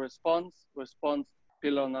of the response. Response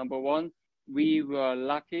pillar number one, we were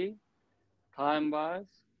lucky, time-wise,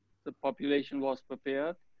 the population was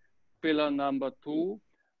prepared. Pillar number two,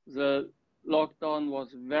 the lockdown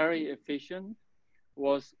was very efficient,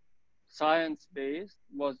 was science-based,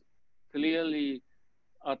 was clearly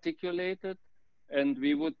articulated, and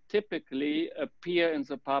we would typically appear in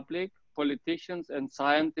the public, politicians and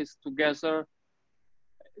scientists together,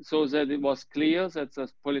 so that it was clear that the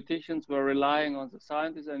politicians were relying on the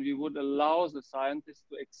scientists, and we would allow the scientists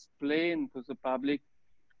to explain to the public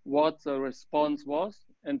what the response was.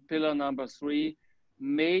 And pillar number three,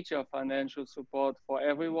 major financial support for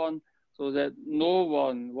everyone, so that no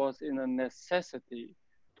one was in a necessity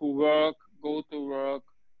to work, go to work,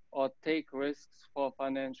 or take risks for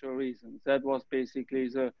financial reasons. That was basically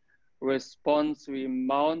the response we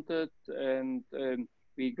mounted, and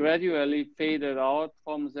we gradually faded out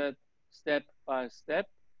from that step by step.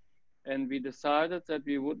 And we decided that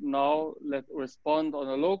we would now respond on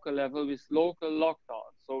a local level with local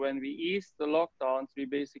lockdowns. So when we eased the lockdowns, we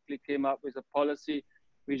basically came up with a policy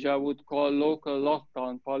which I would call local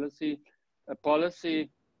lockdown policy, a policy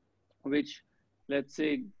which, let's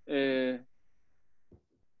say,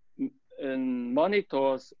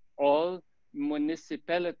 monitors all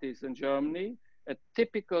municipalities in Germany A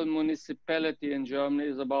typical municipality in Germany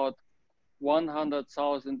is about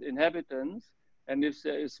 100,000 inhabitants. And if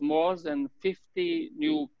there is more than 50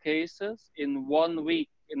 new cases in 1 week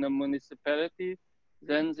in a municipality,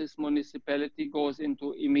 then this municipality goes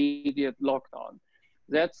into immediate lockdown.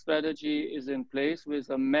 That strategy is in place with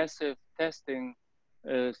a massive testing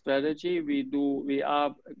strategy. We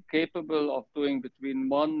are capable of doing between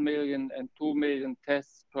 1 million and 2 million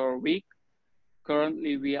tests per week.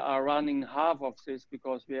 Currently, we are running half of this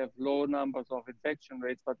because we have low numbers of infection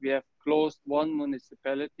rates, but we have closed one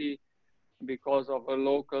municipality because of a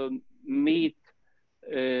local meat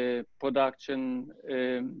production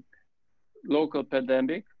local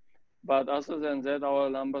pandemic. But other than that, our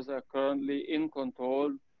numbers are currently in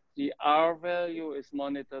control. The R value is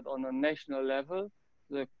monitored on a national level.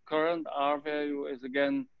 The current R value is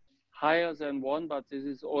again higher than 1, but this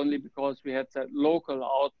is only because we had that local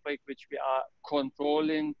outbreak, which we are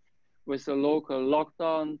controlling with a local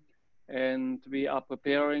lockdown. And we are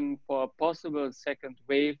preparing for a possible second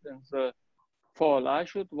wave in the fall. I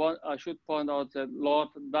should point out that Lord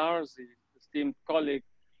Darzi, esteemed colleague,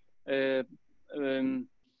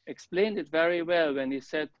 explained it very well when he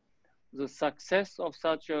said the success of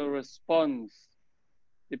such a response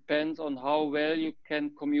depends on how well you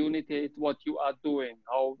can communicate what you are doing,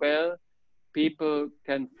 how well people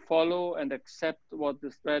can follow and accept what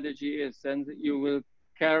the strategy is, and you will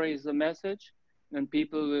carry the message and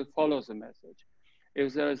people will follow the message.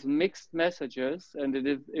 If there is mixed messages and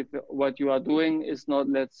if what you are doing is not,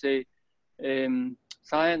 let's say,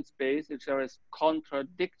 science-based, if there is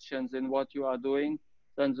contradictions in what you are doing,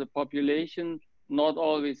 then the population, not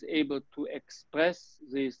always able to express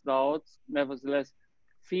these doubts, nevertheless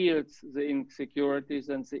feels the insecurities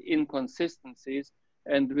and the inconsistencies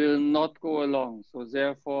and will not go along. So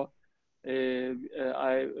therefore,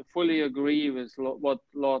 I fully agree with what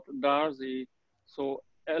Lord Darzi so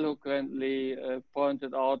eloquently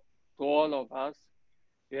pointed out to all of us.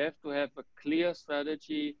 You have to have a clear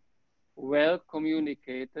strategy, well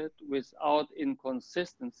communicated without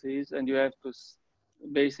inconsistencies, and you have to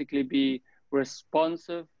basically be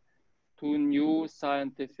responsive to new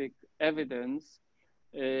scientific evidence.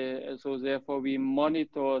 So therefore we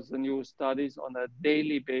monitor the new studies on a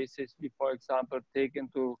daily basis. We, for example, take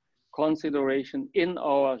into consideration in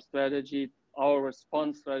our strategy, our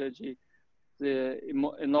response strategy, the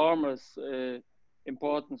enormous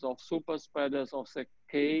importance of super spreaders of the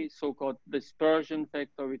K, so-called dispersion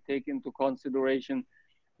factor. We take into consideration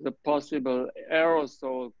the possible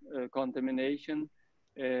aerosol contamination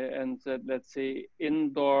and that, let's say,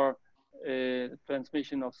 indoor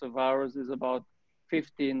transmission of the virus is about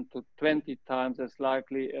 15 to 20 times as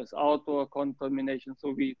likely as outdoor contamination.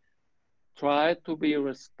 So we try to be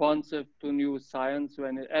responsive to new science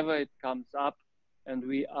whenever it comes up, and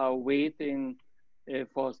we are waiting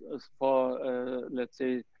for let's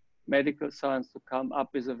say, medical science to come up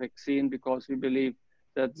with a vaccine, because we believe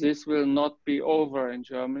that this will not be over in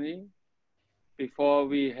Germany before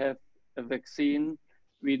we have a vaccine.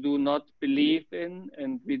 We do not believe in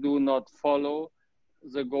and we do not follow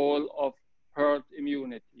the goal of herd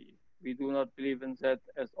immunity. We do not believe in that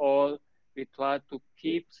at all. We try to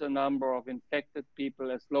keep the number of infected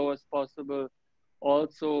people as low as possible,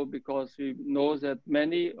 also because we know that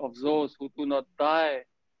many of those who do not die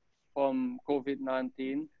from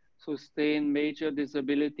COVID-19 sustain major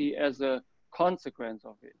disability as a consequence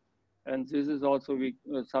of it. And this is also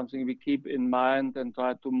something we keep in mind and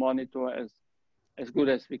try to monitor as good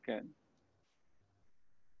as we can.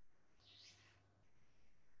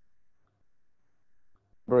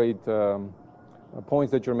 Great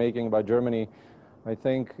points that you're making about Germany. I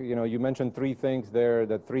think, you mentioned 3 things there,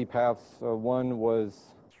 the 3 paths. One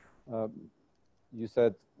was, you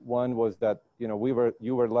said one was that,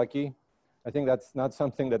 you were lucky. I think that's not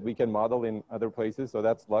something that we can model in other places, so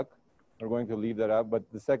that's luck. We're going to leave that out. But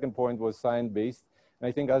the second point was science-based. And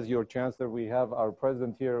I think as your chancellor, we have our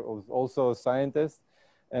president here who's also a scientist.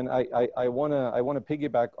 And I wanna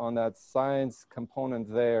piggyback on that science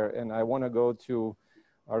component there. And I wanna go to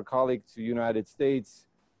our colleague to United States.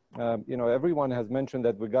 Everyone has mentioned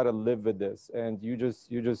that we gotta live with this. And you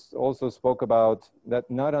just also spoke about that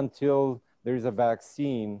not until there's a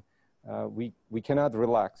vaccine, we cannot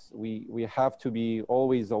relax. We have to be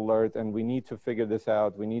always alert, and we need to figure this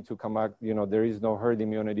out. We need to come back. There is no herd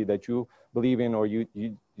immunity that you believe in, or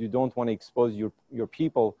you don't want to expose your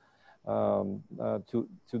people to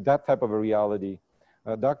that type of a reality.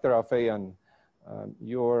 Dr. Afeyan,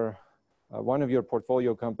 one of your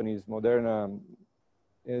portfolio companies, Moderna,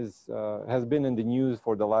 has been in the news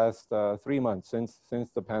for the last 3 months since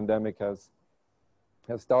the pandemic has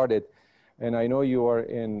started. and I know you are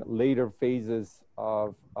in later phases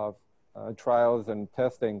of trials and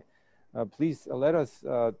testing. Please let us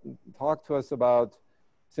talk to us about,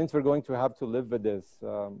 since we're going to have to live with this,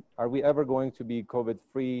 are we ever going to be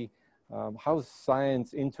COVID-free? How's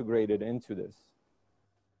science integrated into this?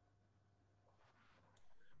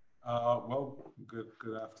 Well, good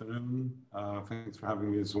afternoon. Thanks for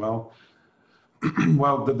having me as well.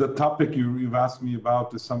 Well, the topic you've asked me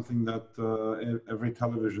about is something that every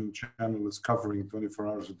television channel is covering 24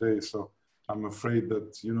 hours a day. So I'm afraid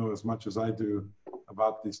that you know as much as I do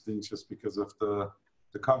about these things just because of the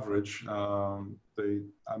coverage.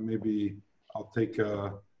 Maybe I'll take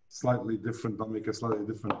a slightly different, I'll make a slightly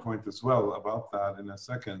different point as well about that in a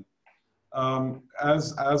second.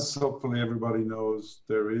 As hopefully everybody knows,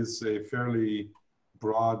 there is a fairly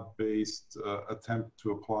broad-based attempt to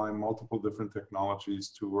apply multiple different technologies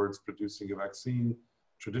towards producing a vaccine.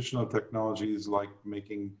 Traditional technologies like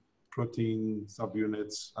making protein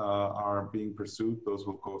subunits are being pursued. Those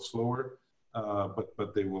will go slower,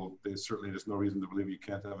 but they certainly, there's no reason to believe you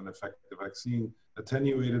can't have an effective vaccine.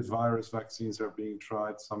 Attenuated virus vaccines are being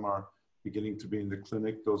tried. Some are beginning to be in the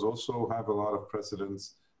clinic. Those also have a lot of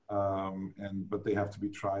precedence, but they have to be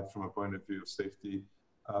tried from a point of view of safety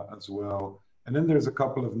as well. And then there's a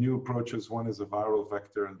couple of new approaches. One is a viral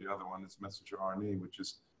vector and the other one is messenger RNA, which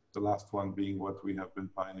is the last one being what we have been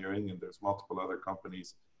pioneering. And there's multiple other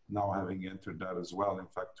companies now having entered that as well. In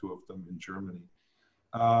fact, 2 of them in Germany.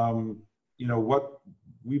 You know, what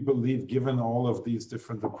we believe, given all of these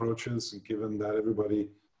different approaches and given that everybody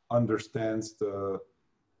understands the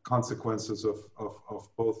consequences of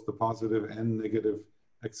both the positive and negative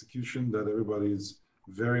execution, that everybody is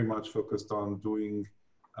very much focused on doing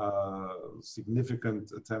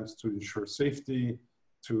significant attempts to ensure safety,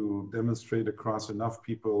 to demonstrate across enough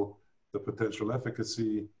people the potential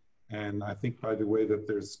efficacy. And I think, by the way, that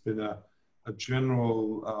there's been a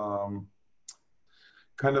general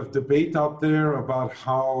kind of debate out there about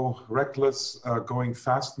how reckless going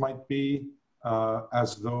fast might be,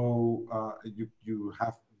 as though you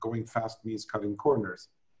have going fast means cutting corners.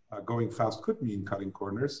 Going fast could mean cutting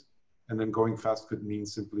corners, and then going fast could mean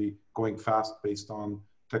simply going fast based on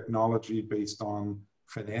technology, based on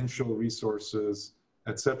financial resources,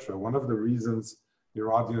 etc. One of the reasons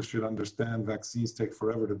your audience should understand vaccines take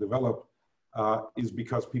forever to develop is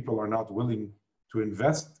because people are not willing to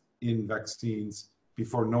invest in vaccines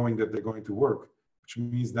before knowing that they're going to work, which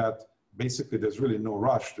means that basically there's really no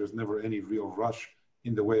rush. There's never any real rush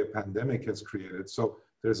in the way a pandemic has created. So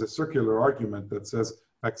there's a circular argument that says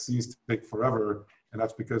vaccines take forever, and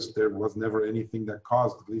that's because there was never anything that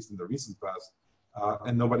caused, at least in the recent past,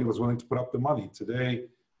 and nobody was willing to put up the money. Today,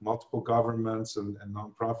 multiple governments and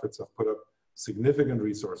nonprofits have put up significant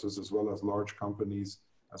resources, as well as large companies,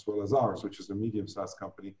 as well as ours, which is a medium-sized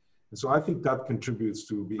company. And so I think that contributes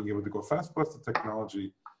to being able to go fast, plus the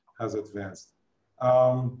technology has advanced.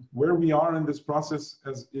 Where we are in this process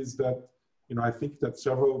is that, you know, I think that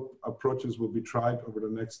several approaches will be tried over the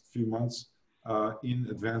next few months in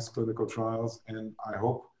advanced clinical trials. And I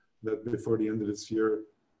hope that before the end of this year,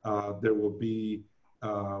 there will be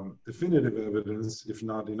definitive evidence, if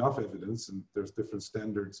not enough evidence, and there's different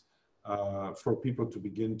standards for people to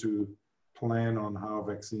begin to plan on how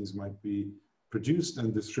vaccines might be produced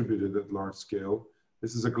and distributed at large scale.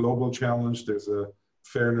 This is a global challenge. There's a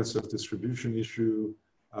fairness of distribution issue.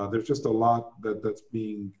 There's just a lot that's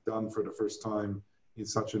being done for the first time in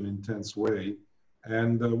such an intense way.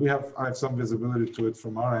 And I have some visibility to it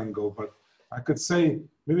from our angle, but I could say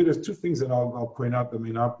maybe there's 2 things that I'll point out that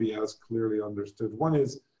may not be as clearly understood. One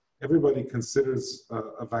is everybody considers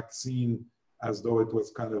a vaccine as though it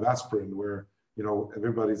was kind of aspirin, where, you know,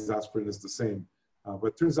 everybody's aspirin is the same. But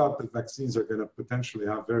it turns out that vaccines are going to potentially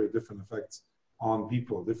have very different effects on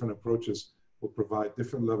people. Different approaches will provide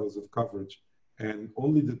different levels of coverage, and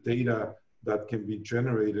only the data that can be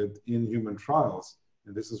generated in human trials,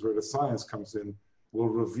 and this is where the science comes in, will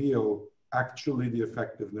reveal actually the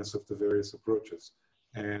effectiveness of the various approaches.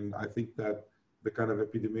 And I think that the kind of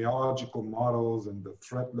epidemiological models and the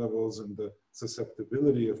threat levels and the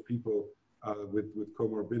susceptibility of people with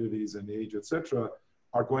comorbidities and age, etc.,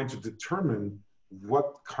 are going to determine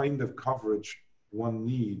what kind of coverage one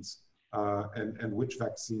needs and which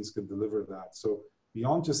vaccines can deliver that. So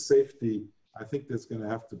beyond just safety, I think there's going to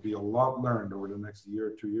have to be a lot learned over the next year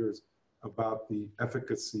or 2 years about the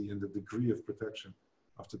efficacy and the degree of protection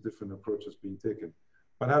of the different approaches being taken.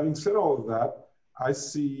 But having said all of that, I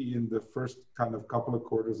see in the first kind of couple of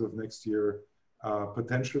quarters of next year,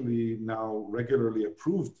 potentially now regularly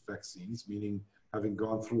approved vaccines, meaning having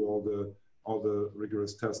gone through all the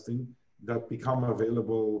rigorous testing, that become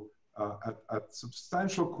available at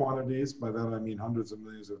substantial quantities. By that I mean hundreds of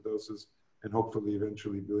millions of doses and hopefully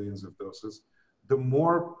eventually billions of doses. The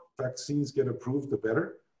more vaccines get approved, the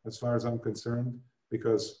better, as far as I'm concerned,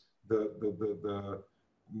 because the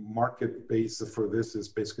market base for this is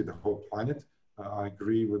basically the whole planet. I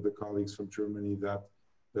agree with the colleagues from Germany that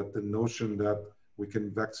the notion that we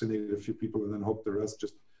can vaccinate a few people and then hope the rest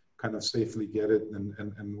just kind of safely get it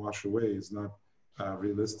and wash away is not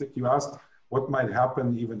realistic. You asked what might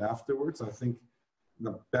happen even afterwards. I think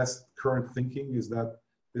the best current thinking is that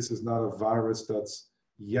this is not a virus that's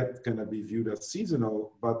yet going to be viewed as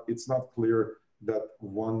seasonal, but it's not clear that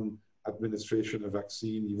one administration of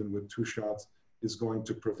vaccine, even with 2 shots, is going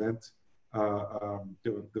to prevent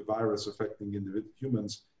the virus affecting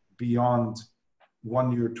humans beyond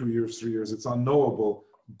 1 year, 2 years, 3 years. It's unknowable,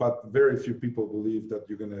 but very few people believe that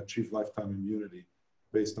you're going to achieve lifetime immunity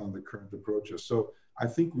based on the current approaches. So I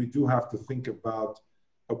think we do have to think about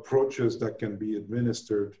approaches that can be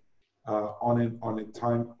administered on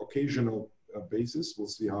a occasional basis. We'll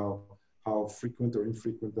see how frequent or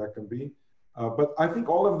infrequent that can be. But I think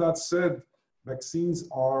all of that said, vaccines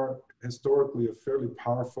are historically a fairly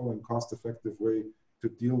powerful and cost-effective way to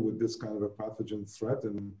deal with this kind of a pathogen threat,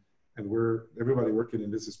 and everybody working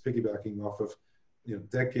in this is piggybacking off of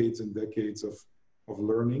decades and decades of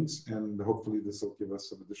learnings, and hopefully this will give us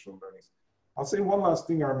some additional learnings. I'll say one last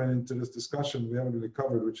thing, Armen, into this discussion we haven't really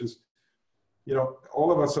covered, which is,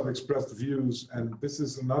 all of us have expressed views, and this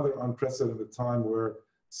is another unprecedented time where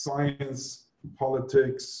science,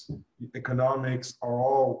 politics, economics are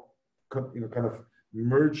all kind of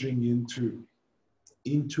merging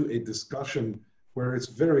into a discussion where it's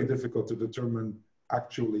very difficult to determine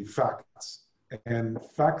actually facts. And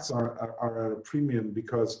facts are at a premium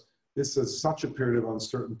because this is such a period of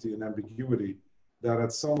uncertainty and ambiguity that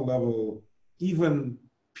at some level, even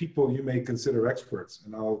people you may consider experts,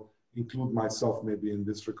 and I'll include myself maybe in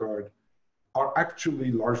this regard, are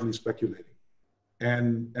actually largely speculating.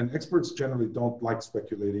 And experts generally don't like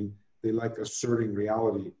speculating. They like asserting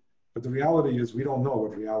reality. But the reality is we don't know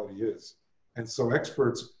what reality is. And so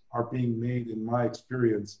experts are being made, in my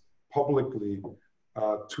experience, publicly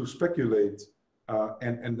to speculate.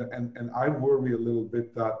 And I worry a little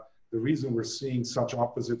bit that the reason we're seeing such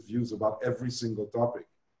opposite views about every single topic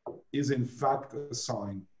is in fact a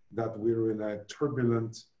sign that we're in a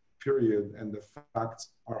turbulent period and the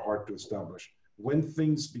facts are hard to establish. When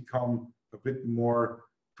things become a bit more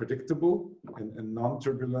predictable and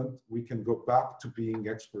non-turbulent, we can go back to being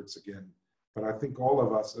experts again. But I think all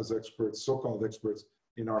of us as experts, so-called experts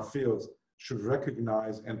in our fields, should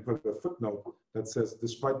recognize and put a footnote that says,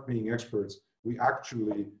 despite being experts, we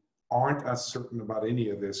actually aren't as certain about any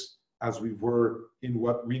of this as we were in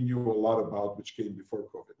what we knew a lot about, which came before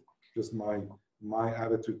COVID. Just my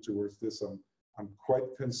attitude towards this, I'm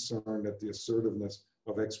quite concerned at the assertiveness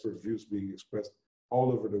of expert views being expressed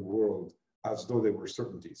all over the world as though they were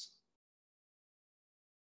certainties.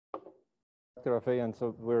 Dr. Afeyan,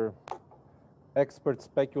 so we're expert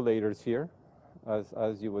speculators here,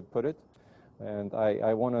 as you would put it. And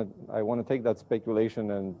I want to take that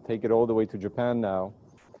speculation and take it all the way to Japan now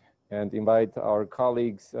and invite our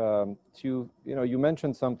colleagues to, you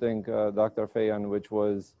mentioned something, Dr. Afeyan, which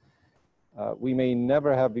was we may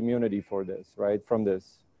never have immunity for this, right, from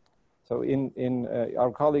this. So in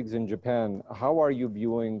our colleagues in Japan, how are you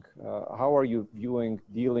viewing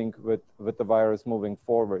dealing with the virus moving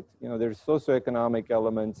forward? There's socioeconomic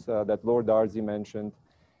elements that Lord Darzi mentioned.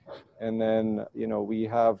 And then, we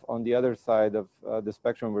have on the other side of the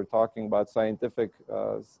spectrum, we're talking about scientific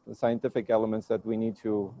elements that we need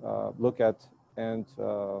to look at and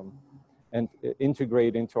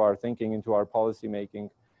integrate into our thinking, into our policy making.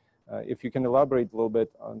 If you can elaborate a little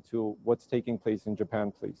bit onto what's taking place in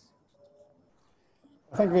Japan, please.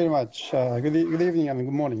 Thank you very much. Good evening and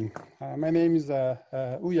good morning. My name is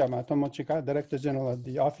Uyama Tomochika, Director General at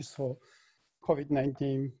the Office for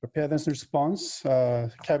COVID-19 Preparedness Response,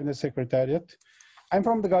 Cabinet Secretariat. I'm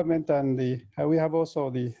from the government, and we have also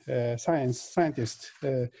the scientists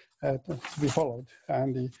to be followed,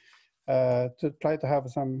 and to try to have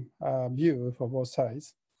some view for both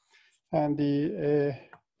sides. And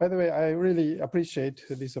by the way, I really appreciate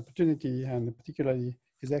this opportunity, and particularly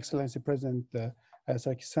His Excellency President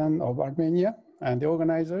Sarkissian of Armenia and the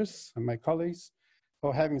organizers and my colleagues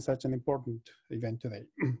for having such an important event today.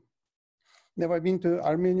 Never been to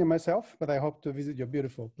Armenia myself, but I hope to visit your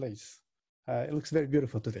beautiful place. It looks very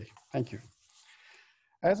beautiful today. Thank you.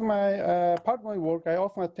 As my part of my work, I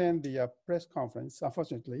often attend the press conference,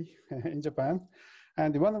 unfortunately, in Japan.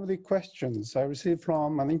 And one of the questions I received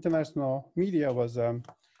from an international media was,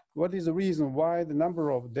 what is the reason why the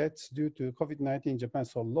number of deaths due to COVID-19 in Japan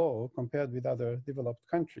is so low compared with other developed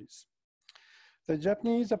countries? The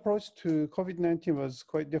Japanese approach to COVID-19 was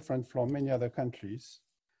quite different from many other countries.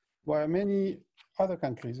 While many other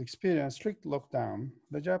countries experienced strict lockdown,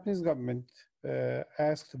 the Japanese government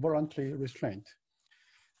asked voluntary restraint.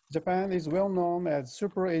 Japan is well known as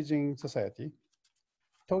super aging society.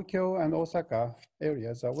 Tokyo and Osaka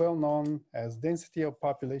areas are well known as density of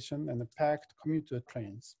population and packed commuter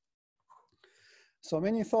trains. So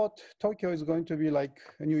many thought Tokyo is going to be like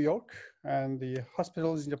New York and the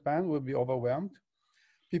hospitals in Japan will be overwhelmed.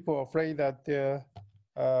 People are afraid that there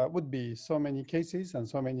would be so many cases and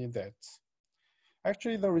so many deaths.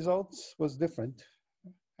 Actually, the results was different.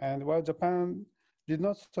 And while Japan did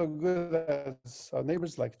not so good as our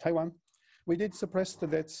neighbors like Taiwan, we did suppress the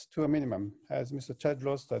deaths to a minimum, as Mr.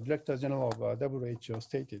 Chadros, the Director General of WHO,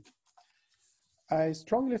 stated. I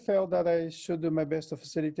strongly felt that I should do my best to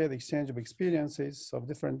facilitate the exchange of experiences of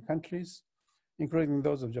different countries, including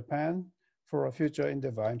those of Japan, for a future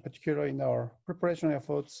endeavor, in particular in our preparation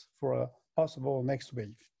efforts for a possible next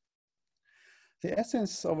wave. The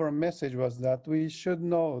essence of our message was that we should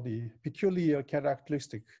know the peculiar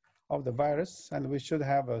characteristic of the virus and we should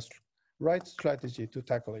have a right strategy to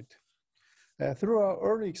tackle it. Through our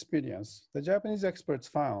early experience, the Japanese experts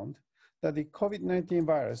found that the COVID-19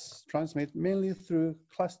 virus transmits mainly through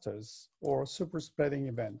clusters or super spreading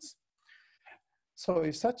events. So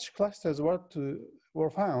if such clusters were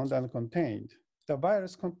found and contained, the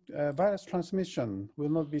virus transmission will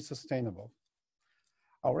not be sustainable.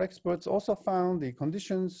 Our experts also found the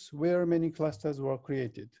conditions where many clusters were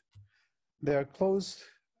created. They are closed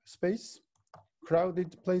space,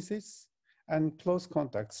 crowded places, and close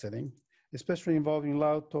contact setting, especially involving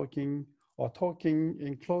loud talking or talking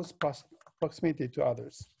in close proximity to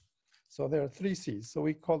others. So there are 3 C's. So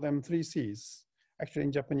we call them 3 C's, actually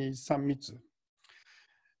in Japanese, sanmitsu.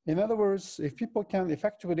 In other words, if people can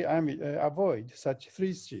effectively avoid such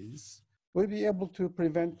 3 C's, we'll be able to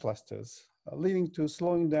prevent clusters, leading to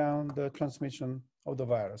slowing down the transmission of the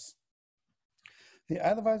virus. The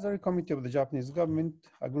advisory committee of the Japanese government,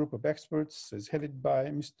 a group of experts, is headed by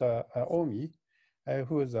Mr. Omi,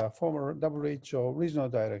 who is a former WHO regional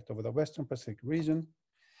director of the Western Pacific region.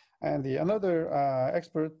 And another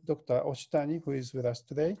expert, Dr. Oshitani, who is with us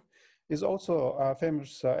today, is also a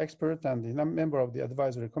famous expert and a member of the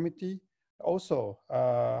advisory committee, also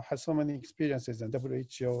has so many experiences in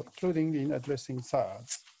WHO, including in addressing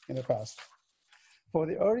SARS in the past. For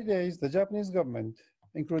the early days, the Japanese government,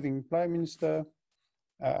 including Prime Minister,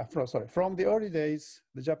 from the early days,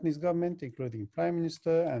 the Japanese government, including Prime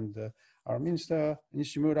Minister and our Minister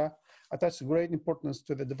Nishimura, attached great importance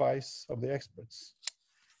to the advice of the experts.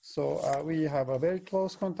 So we have a very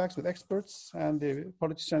close contacts with experts, and the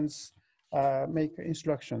politicians make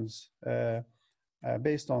instructions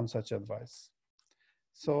based on such advice.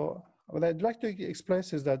 So what I'd like to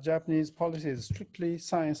express is that Japanese policy is strictly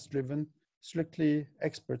science-driven, strictly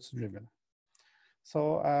experts-driven.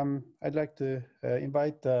 So I'd like to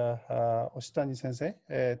invite Oshitani Sensei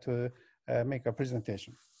to make a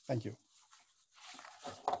presentation. Thank you.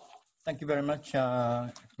 Thank you very much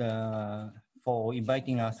for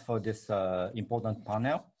inviting us for this important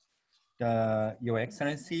panel. Your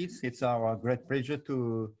Excellencies, it's our great pleasure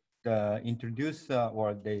to introduce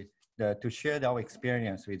to share our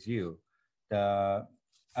experience with you.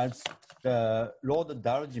 As Lord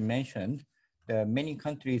Darzi mentioned, many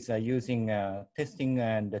countries are using testing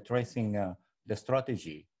and tracing the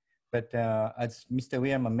strategy. But as Mr.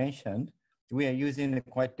 Uyama mentioned, we are using a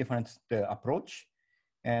quite different approach.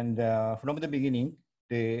 And from the beginning,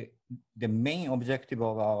 the main objective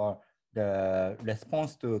of the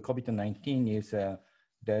response to COVID-19 is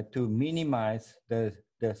to minimize the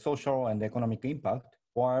social and economic impact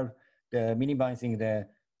while minimizing the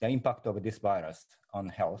impact of this virus on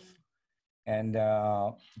health. And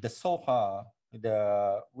so far,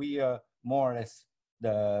 we are more or less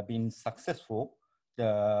been successful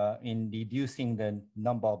in reducing the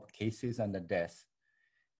number of cases and the deaths.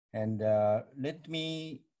 And let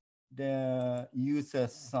me use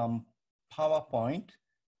some PowerPoint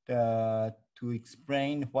to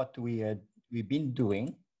explain what we've been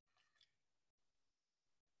doing.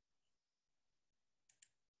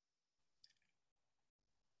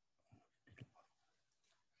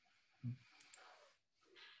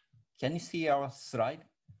 Can you see our slide?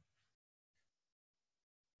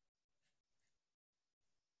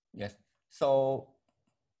 Yes. So,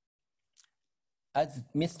 as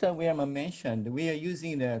Mr. Uyama mentioned, we are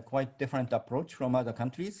using a quite different approach from other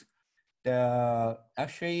countries.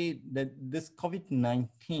 Actually, this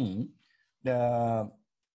COVID-19,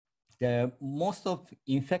 the most of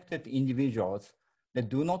infected individuals that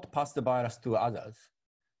do not pass the virus to others,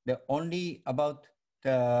 they're only about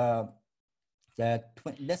less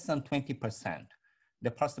than 20%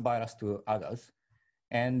 that pass the virus to others,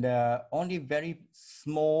 and only very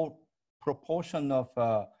small proportion of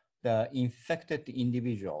the infected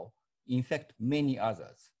individual infect many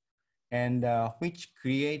others, and which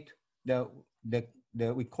create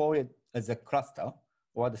we call it as a cluster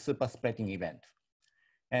or the super spreading event.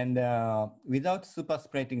 And without super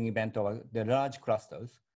spreading event or the large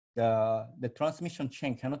clusters, the transmission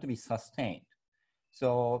chain cannot be sustained.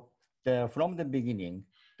 So from the beginning,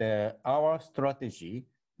 our strategy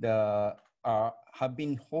have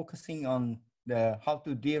been focusing on how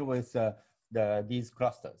to deal with these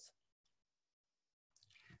clusters.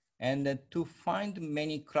 And to find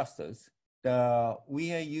many clusters,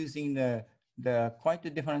 we are using the quite a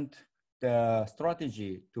different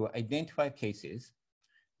strategy to identify cases.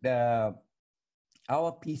 Our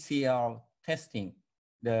PCR testing,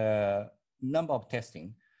 the number of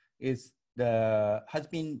testing has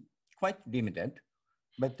been quite limited,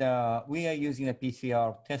 but we are using the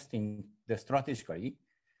PCR testing strategically.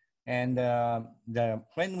 And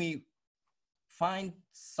when we find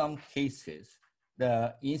some cases,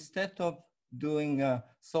 instead of doing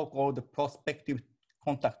so-called prospective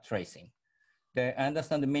contact tracing, I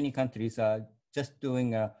understand that many countries are just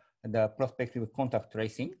doing the prospective contact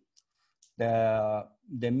tracing. The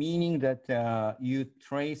meaning that you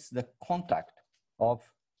trace the contact of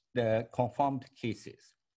the confirmed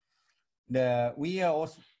cases. We are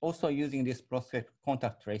also using this prospective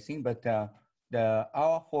contact tracing, but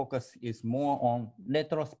our focus is more on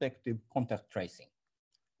retrospective contact tracing,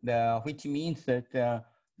 which means that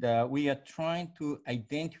we are trying to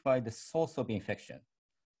identify the source of infection.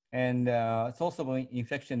 And source of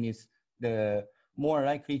infection is more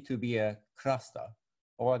likely to be a cluster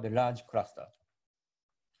or the large cluster.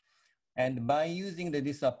 And by using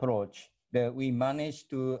this approach, we managed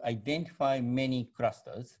to identify many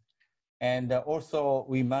clusters. And also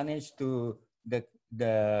we managed to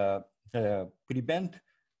prevent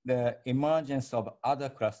the emergence of other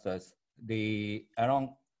clusters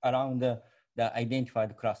around the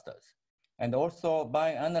identified clusters. And also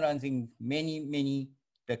by analyzing many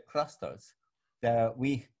the clusters,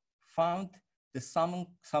 we found some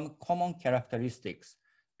common characteristics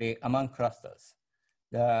among clusters.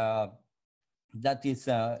 That is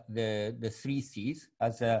the 3 C's,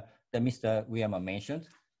 as Mr. Uyama mentioned: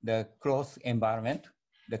 the close environment,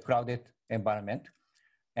 the crowded environment,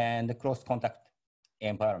 and the close contact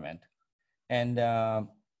environment. And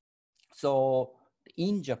so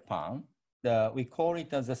in Japan, we call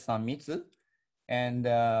it as a sanmitsu. And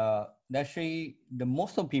actually,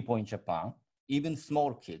 most of people in Japan, even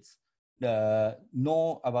small kids,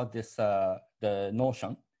 know about this the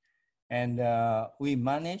notion. And we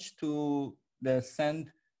managed to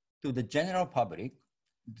send to the general public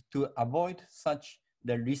to avoid such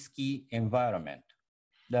the risky environment.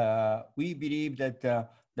 We believe that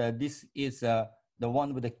this is the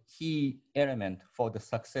one with the key element for the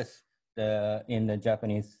success in the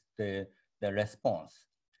Japanese the response.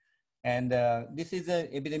 And this is the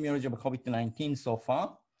epidemiology of COVID-19 so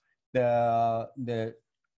far.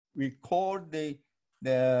 We called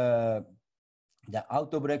the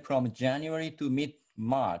outbreak from January to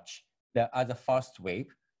mid-March as a first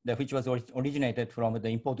wave, which was originated from the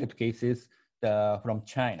imported cases from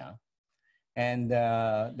China. And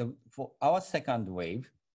for our second wave,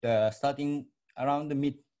 starting around the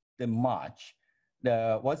mid-March,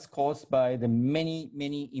 was caused by the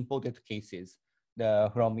many imported cases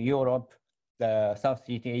from Europe,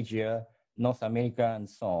 Southeast Asia, North America, and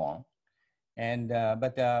so on. And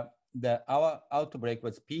but our outbreak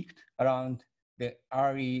was peaked around the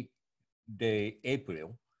early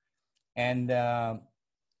April, and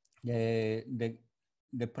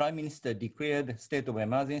the Prime Minister declared state of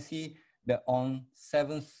emergency on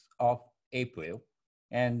 7th of April,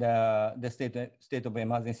 and the state of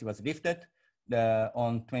emergency was lifted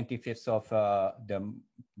on 25th of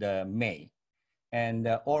the May. And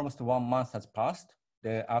almost 1 month has passed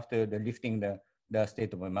after the lifting the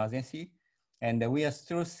state of emergency. And we are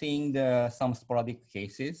still seeing some sporadic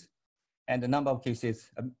cases. And the number of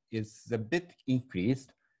cases is a bit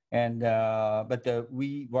increased. And but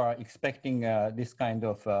we were expecting this kind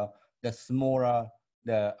of the smaller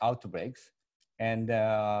outbreaks. And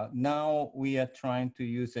now we are trying to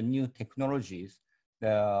use new technologies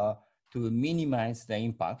to minimize the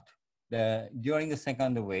impact. During the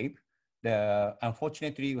second wave,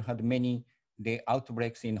 unfortunately, we had many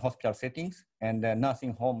outbreaks in hospital settings and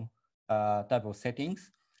nursing home type of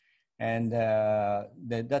settings. And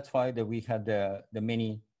that's why we had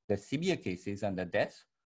many the severe cases and the deaths,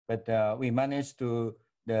 but we managed to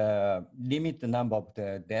limit the number of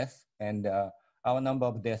the deaths, and our number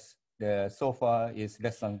of deaths so far is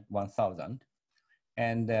less than 1,000.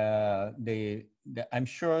 And I'm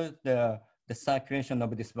sure the circulation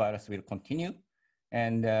of this virus will continue,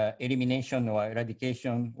 and elimination or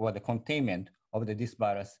eradication or the containment of this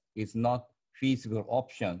virus is not feasible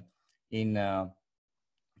option in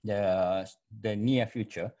the near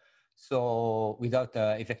future. So without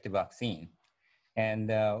effective vaccine.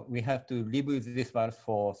 And we have to live with this virus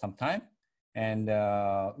for some time. And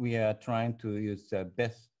we are trying to use the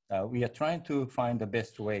best, we are trying to find the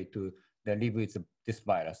best way to live with this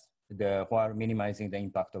virus while minimizing the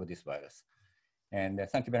impact of this virus. And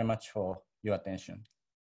thank you very much for your attention.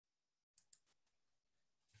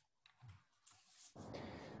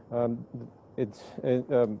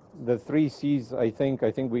 The 3 C's, I think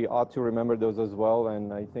we ought to remember those as well.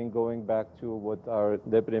 And I think going back to what our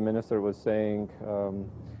Deputy Minister was saying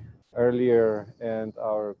earlier, and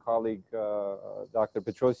our colleague, Dr.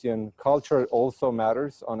 Petrosian, culture also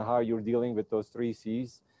matters on how you're dealing with those 3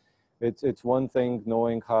 C's. It's one thing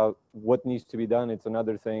knowing what needs to be done. It's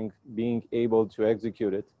another thing being able to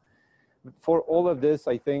execute it. For all of this,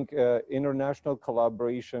 I think international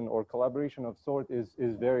collaboration or collaboration of sort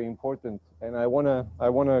is very important. And I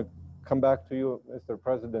wanna come back to you, Mr.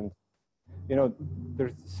 President. You know,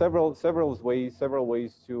 there's several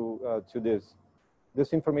ways to this.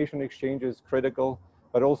 This information exchange is critical,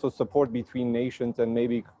 but also support between nations and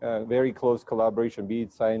maybe very close collaboration, be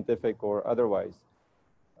it scientific or otherwise.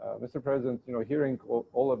 Mr. President, you know, hearing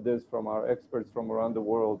all of this from our experts from around the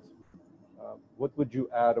world, what would you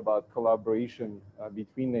add about collaboration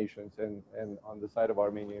between nations and on the side of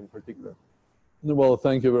Armenia in particular? Well,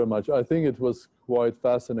 thank you very much. I think it was quite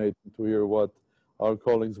fascinating to hear what our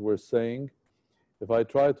colleagues were saying. If I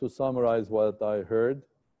try to summarize what I heard,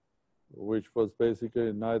 which was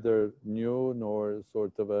basically neither new nor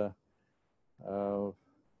sort of a,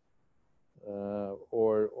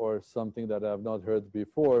 or something that I have not heard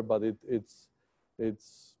before, but it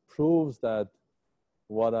proves that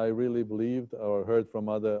what I really believed or heard from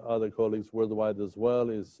other colleagues worldwide as well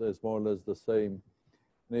is more or less the same.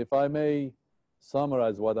 And if I may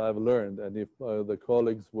summarize what I've learned, and if the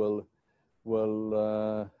colleagues will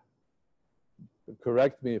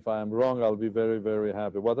correct me if I'm wrong, I'll be very, very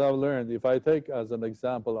happy. What I've learned, if I take as an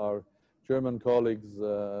example our German colleague's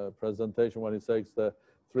presentation when he says the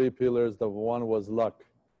 3 pillars, the one was luck.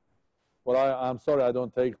 Well, I'm sorry, I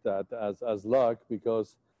don't take that as luck,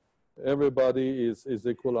 because everybody is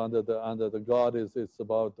equal under the God. It's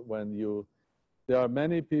about when there are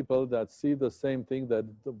many people that see the same thing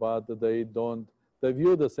but they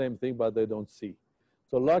view the same thing, but they don't see.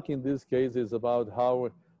 So luck in this case is about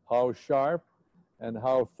how sharp and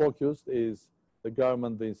how focused is the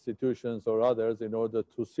government, the institutions or others in order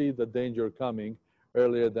to see the danger coming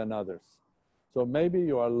earlier than others. So maybe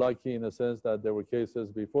you are lucky in a sense that there were cases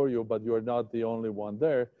before you, but you are not the only one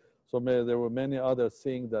there. So there were many others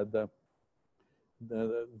seeing that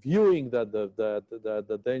viewing that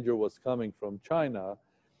the danger was coming from China,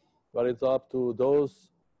 but it's up to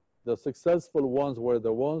the successful ones were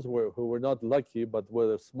the ones who were not lucky, but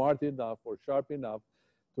were smart enough or sharp enough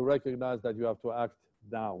to recognize that you have to act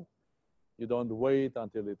now. You don't wait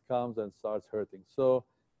until it comes and starts hurting. So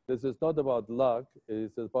this is not about luck.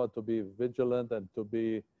 It's about to be vigilant and to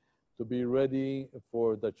be ready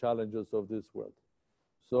for the challenges of this world.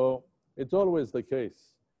 So it's always the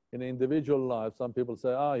case. In individual life, some people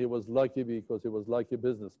say, he was lucky because he was lucky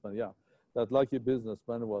businessman. Yeah, that lucky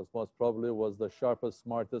businessman was most probably the sharpest,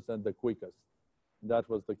 smartest, and the quickest. That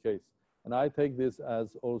was the case. And I take this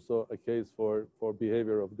as also a case for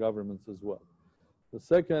behavior of governments as well. The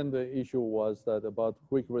second issue was that about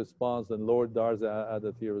quick response, and Lord Darzi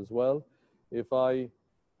added here as well. If I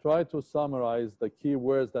try to summarize the key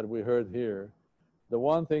words that we heard here, the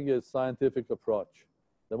one thing is scientific approach.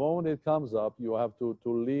 The moment it comes up, you have to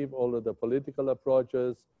leave all of the political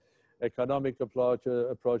approaches, economic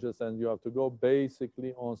approaches, and you have to go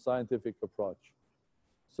basically on scientific approach.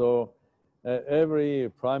 So every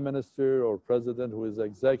prime minister or president who is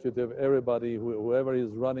executive, everybody, whoever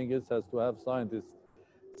is running it, has to have scientists,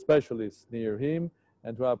 specialists near him,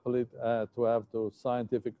 and to have the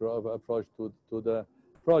scientific approach to the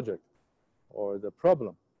project or the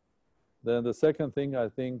problem. Then the second thing, I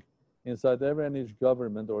think, inside each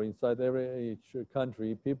government or inside each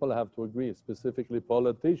country, people have to agree, specifically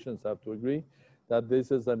politicians have to agree that this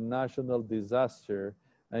is a national disaster,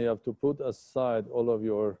 and you have to put aside all of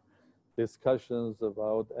your discussions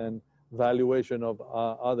about and valuation of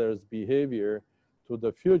others' behavior to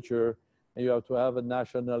the future, and you have to have a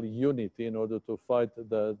national unity in order to fight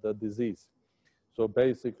the disease. So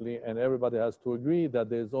basically, and everybody has to agree that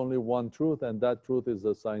there's only one truth, and that truth is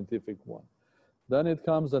the scientific one. Then it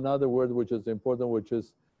comes another word which is important, which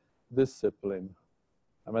is discipline.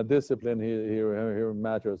 I mean, discipline here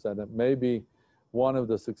matters, and maybe one of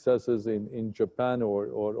the successes in Japan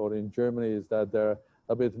or in Germany is that they're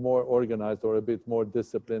a bit more organized or a bit more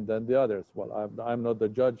disciplined than the others. Well, I'm not the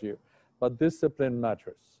judge here, but discipline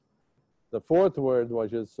matters. The fourth word,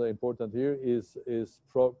 which is important here, is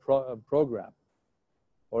program,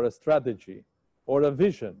 or a strategy, or a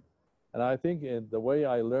vision. And I think in the way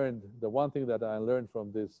I learned, the one thing that I learned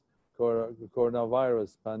from this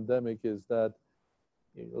coronavirus pandemic is that,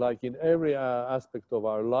 like in every aspect of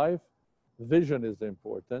our life, vision is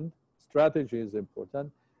important, strategy is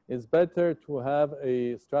important. It's better to have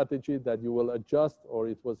a strategy that you will adjust, or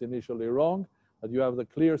it was initially wrong, but you have the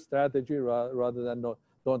clear strategy rather than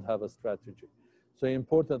don't have a strategy. So the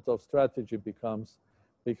importance of strategy becomes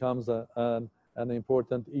an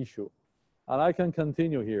important issue. And I can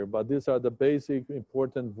continue here, but these are the basic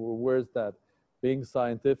important words: that being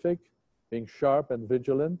scientific, being sharp and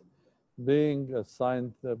vigilant, being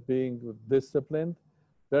disciplined,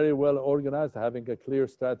 very well organized, having a clear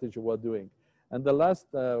strategy while doing. And the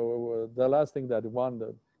last thing that one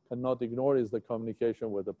cannot ignore is the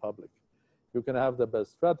communication with the public. You can have the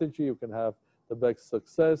best strategy, you can have the best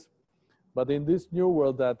success, but in this new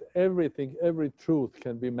world that everything, every truth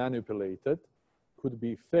can be manipulated, could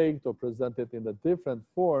be faked or presented in a different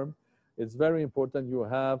form, it's very important you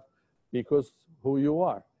have, because who you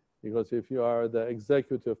are. Because if you are the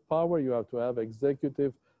executive power, you have to have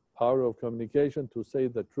executive power of communication to say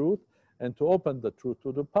the truth and to open the truth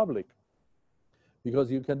to the public.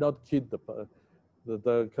 Because you cannot kid the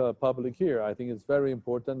public here. I think it's very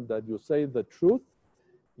important that you say the truth,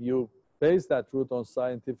 you base that truth on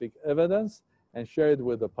scientific evidence and share it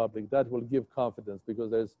with the public. That will give confidence,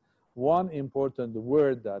 because there's one important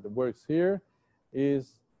word that works here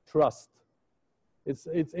is trust. It's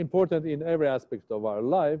important in every aspect of our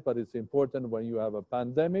life, but it's important when you have a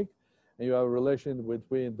pandemic and you have a relation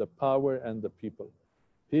between the power and the people.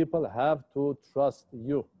 People have to trust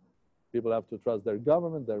you. People have to trust their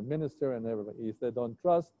government, their minister, and everybody. If they don't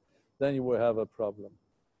trust, then you will have a problem.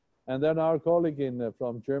 And then our colleague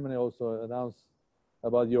from Germany also announced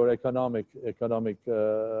about your economic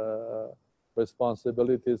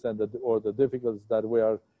responsibilities and the difficulties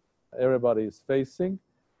that everybody is facing.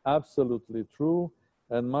 Absolutely true.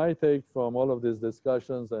 And my take from all of these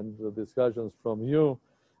discussions and the discussions from you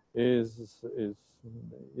is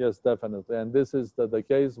yes, definitely. And this is the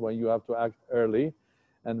case when you have to act early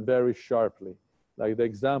and very sharply. Like the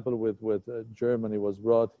example with Germany was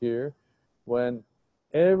brought here, when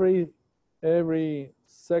every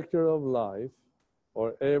sector of life,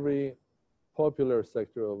 or every popular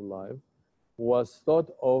sector of life, was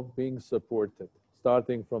thought of being supported,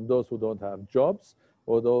 starting from those who don't have jobs,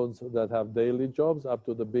 or those that have daily jobs, up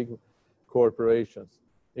to the big corporations.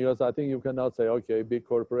 Because I think you cannot say, okay, big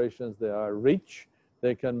corporations, they are rich,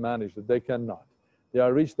 they can manage it. They cannot. They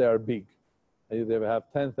are rich, they are big. They have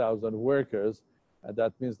 10,000 workers, and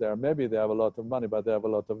that means maybe they have a lot of money, but they have a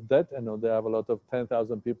lot of debt, and they have a lot of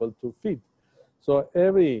 10,000 people to feed. So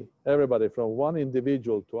everybody from one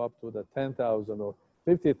individual to up to the 10,000 or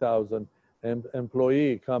 50,000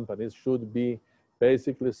 employee companies should be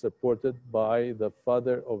basically supported by the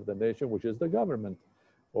father of the nation, which is the government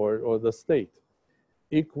or the state.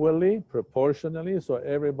 Equally, proportionally, so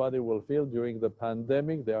everybody will feel during the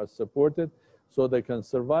pandemic they are supported so they can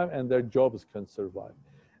survive and their jobs can survive.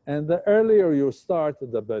 And the earlier you start,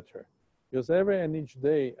 the better. Because every and each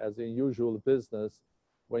day, as in usual business,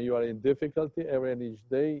 when you are in difficulty, every and each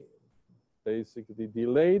day basically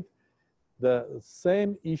delayed, the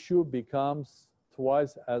same issue becomes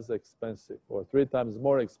twice as expensive or 3 times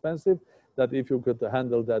more expensive than if you could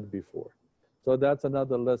handle that before. So that's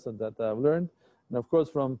another lesson that I've learned. And of course,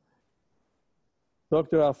 from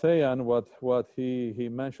Dr. Afeyan, what he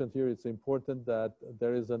mentioned here, it's important that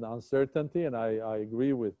there is an uncertainty, and I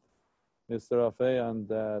agree with Mr. Afeyan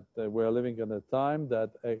that we're living in a time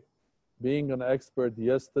that being an expert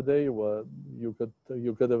yesterday, you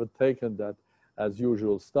could have taken that as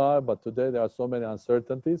usual star, but today there are so many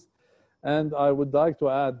uncertainties. And I would like to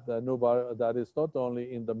add, Noubar, that it's not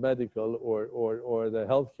only in the medical or the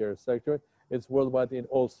healthcare sector, it's worldwide in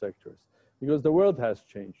all sectors, because the world has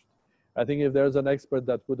changed. I think if there's an expert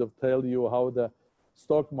that could have told you how the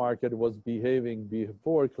stock market was behaving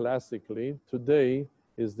before classically, today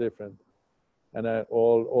is different. And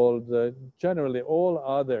generally all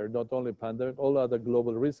other, not only pandemic, all other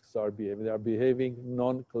global risks are behaving. They are behaving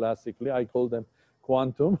non-classically. I call them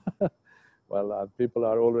quantum. Well, people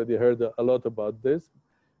are already heard a lot about this,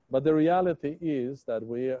 but the reality is that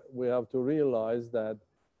we have to realize that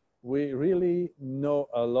we really know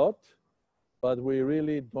a lot, but we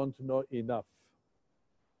really don't know enough.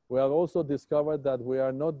 We have also discovered that we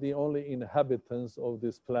are not the only inhabitants of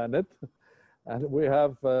this planet, and we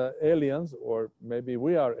have aliens, or maybe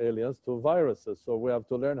we are aliens to viruses. So we have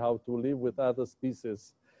to learn how to live with other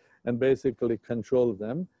species and basically control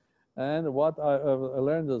them. And what I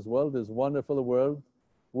learned as well, this wonderful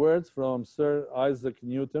words from Sir Isaac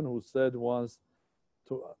Newton, who said once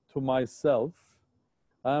to myself,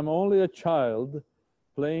 "I'm only a child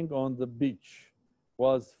playing on the beach,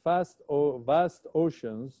 whilst vast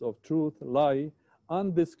oceans of truth lie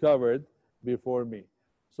undiscovered before me."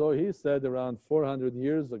 So he said around 400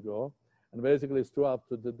 years ago, and basically it's true up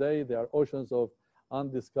to today, there are oceans of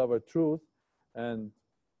undiscovered truth, and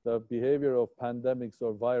the behavior of pandemics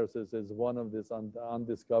or viruses is one of these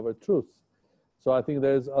undiscovered truths. So I think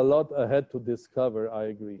there's a lot ahead to discover, I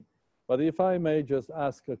agree. But if I may just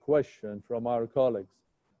ask a question from our colleagues.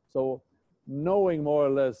 So knowing more or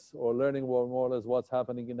less, or learning more or less what's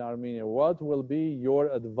happening in Armenia, what will be your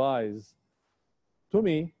advice to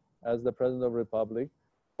me as the President of the Republic,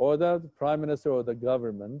 or the Prime Minister or the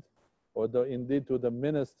government, or indeed to the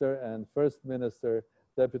Minister and First Minister,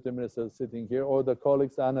 Deputy Minister sitting here, or the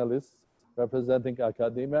colleagues, analysts representing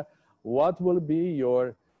academia? What will be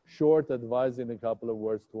your short advice in a couple of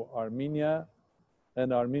words to Armenia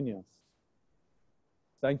and Armenians?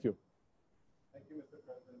 Thank you. Thank you, Mr.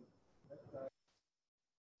 President.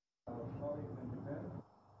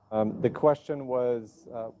 The question was,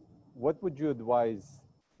 what would you advise?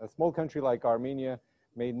 A small country like Armenia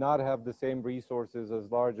may not have the same resources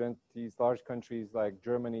as large entities, large countries like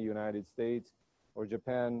Germany, United States, or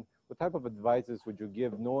Japan. What type of advices would you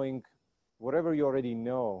give, knowing whatever you already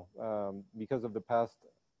know, because of the past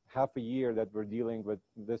half a year that we're dealing with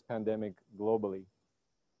this pandemic globally?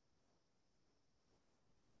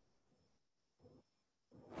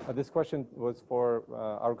 This question was for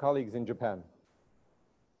our colleagues in Japan.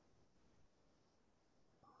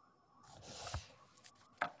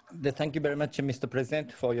 Thank you very much, Mr.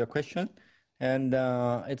 President, for your question. And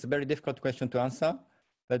it's a very difficult question to answer.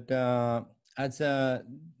 But as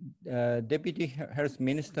Deputy Health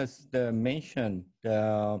Minister mentioned,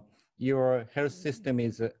 your health system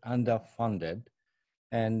is underfunded.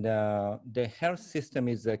 And the health system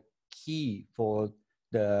is a key for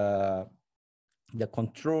the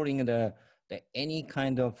controlling any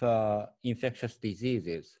kind of infectious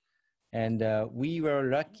diseases. And we were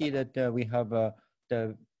lucky that we have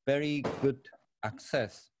the very good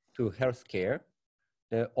access to healthcare.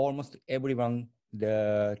 Almost everyone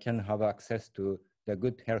can have access to the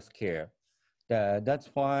good healthcare. That's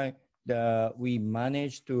why we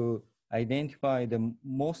managed to identify the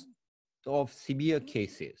most of severe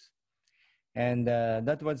cases. And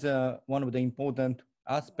that was one of the important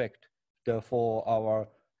aspects for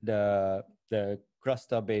the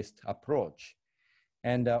cluster-based approach.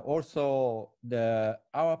 And also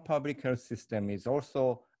our public health system is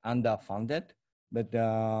also underfunded, but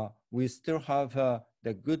we still have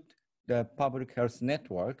the public health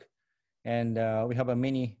network, and we have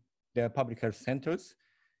many public health centers,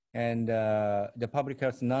 and the public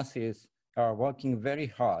health nurses are working very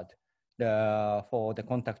hard for the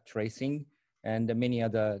contact tracing and many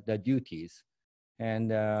other duties.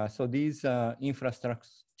 And so these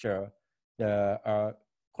infrastructure are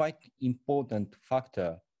quite important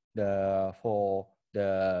factor for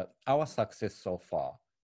our success so far.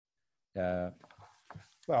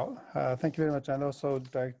 Well, thank you very much. And also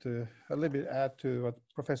I'd like to a little bit add to what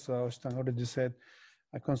Professor Oshitani already said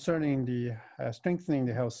concerning the strengthening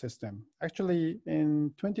the health system. Actually,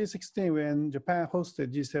 in 2016, when Japan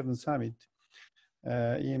hosted G7 summit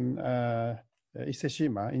in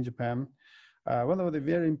Iseshima in Japan, one of the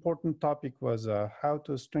very important topic was how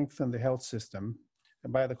to strengthen the health system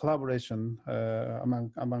by the collaboration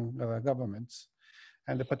among governments,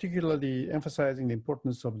 and particularly emphasizing the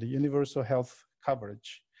importance of the universal health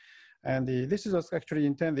coverage. And this is actually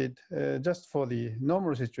intended just for the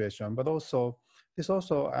normal situation, but also this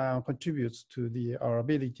also contributes to our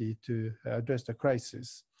ability to address the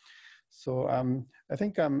crisis. So I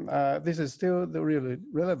think this is still really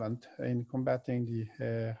relevant in combating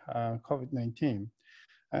the COVID-19.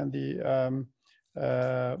 And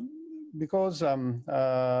because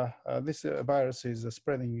this virus is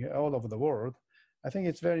spreading all over the world, I think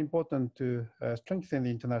it's very important to strengthen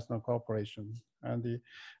the international cooperation. And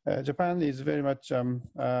Japan is very much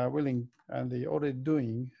willing, and they already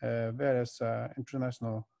doing various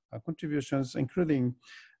international contributions, including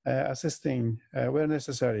assisting where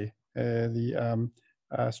necessary the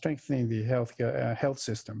strengthening the health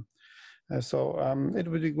system. So it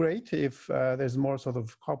would be great if there's more sort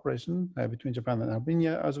of cooperation between Japan and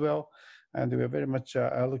Armenia as well. And we are very much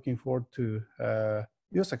looking forward to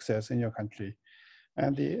your success in your country.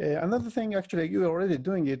 And another thing, actually, you're already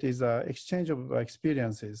doing it, is exchange of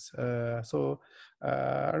experiences. So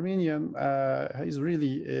Armenia is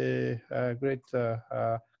really a great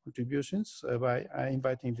contributions by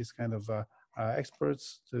inviting this kind of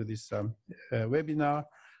experts to this webinar.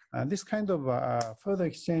 And this kind of further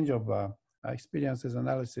exchange of experiences,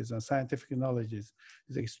 analysis, and scientific knowledge is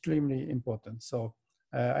extremely important. So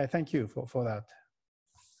I thank you for that.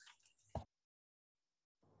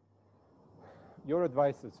 Your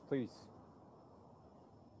advices, please.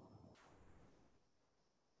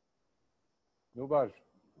 Noubar,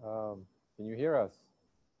 can you hear us?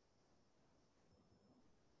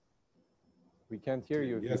 We can't hear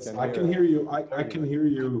you. Yes, I can hear you. I can hear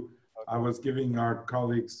you. I was giving our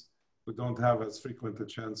colleagues who don't have as frequent a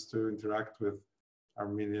chance to interact with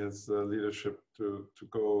Armenia's leadership to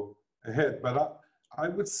go ahead. But I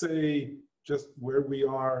would say just where we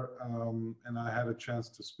are, and I had a chance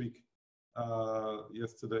to speak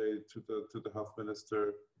yesterday to the health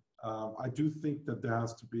minister. I do think that there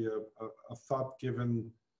has to be a thought given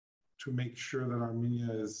to make sure that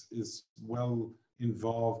Armenia is well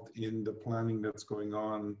involved in the planning that's going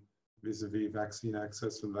on vis-a-vis vaccine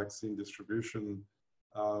access and vaccine distribution.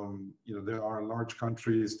 You know, there are large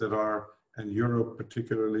countries that are, and Europe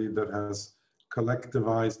particularly, that has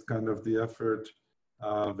collectivized kind of the effort.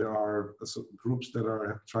 There are groups that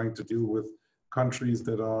are trying to deal with countries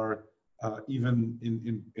that are even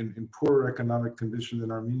in poorer economic condition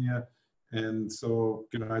than Armenia. And so,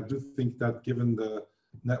 you know, I do think that given the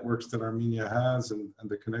networks that Armenia has and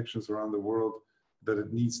the connections around the world, that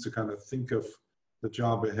it needs to kind of think of the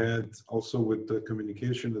job ahead, also with the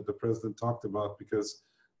communication that the president talked about, because,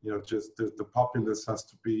 you know, just the populace has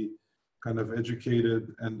to be kind of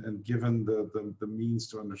educated and given the means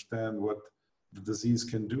to understand what the disease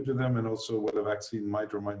can do to them, and also what a vaccine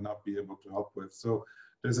might or might not be able to help with. So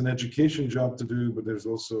there's an education job to do, but there's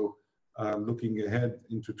also looking ahead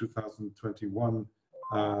into 2021.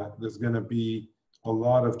 There's going to be a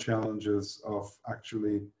lot of challenges of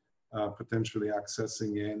actually potentially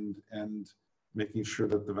accessing and making sure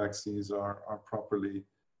that the vaccines are properly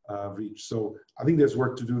reached. So I think there's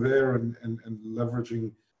work to do there, and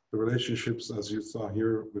leveraging the relationships, as you saw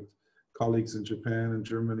here, with colleagues in Japan and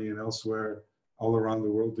Germany and elsewhere all around the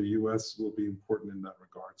world. The US will be important in that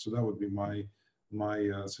regard. So that would be my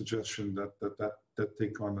suggestion, that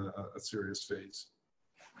take on a serious phase.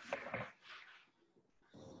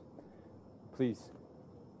 Please.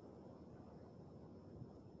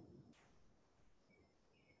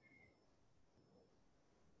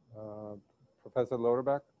 Professor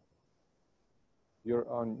Lauterbach, you're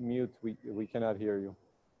on mute. We cannot hear you.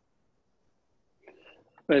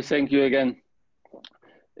 Well, thank you again.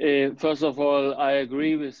 First of all, I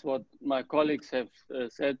agree with what my colleagues have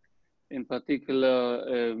said, in particular,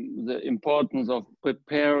 the importance of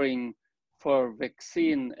preparing for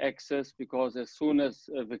vaccine access, because as soon as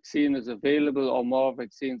a vaccine is available or more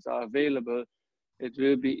vaccines are available, it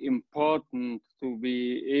will be important to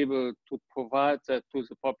be able to provide that to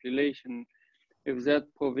the population. If that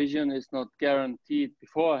provision is not guaranteed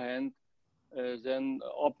beforehand, then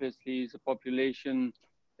obviously the population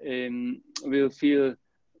will feel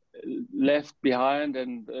left behind.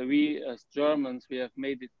 And we as Germans, we have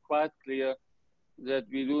made it quite clear that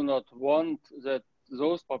we do not want that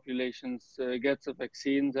those populations get the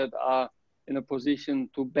vaccine that are in a position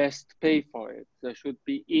to best pay for it. There should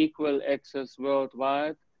be equal access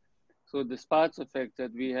worldwide. So despite the fact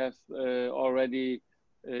that we have already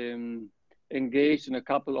engaged in a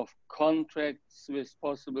couple of contracts with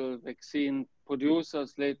possible vaccine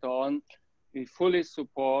producers later on, we fully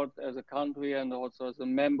support as a country and also as a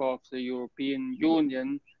member of the European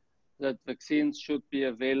Union that vaccines should be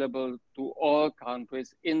available to all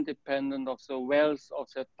countries, independent of the wealth of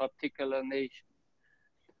that particular nation.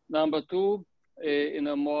 Number two, in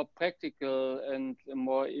a more practical and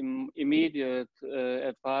more immediate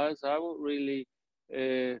advice, I would really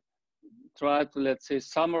try to, let's say,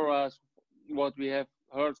 summarize what we have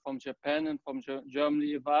heard from Japan and from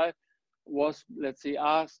Germany. If I was, let's say,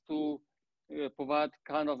 asked to provide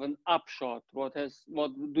kind of an upshot, what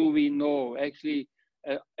do we know? Actually,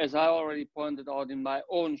 as I already pointed out in my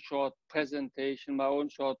own short presentation, my own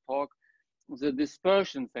short talk, the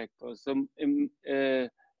dispersion factors,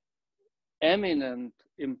 eminent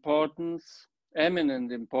importance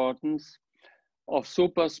of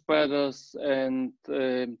super spreaders and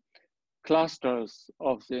clusters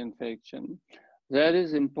of the infection. That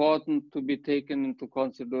is important to be taken into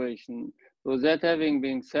consideration. So that having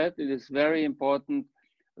been said, it is very important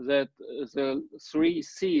that the 3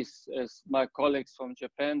 C's, as my colleagues from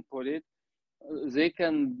Japan put it, they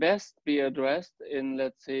can best be addressed in,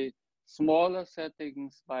 let's say, smaller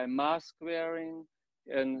settings by mask wearing,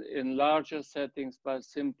 and in larger settings by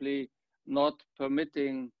simply not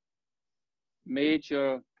permitting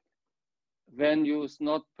major venues,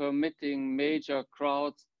 not permitting major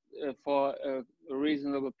crowds for a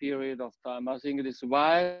reasonable period of time. I think it is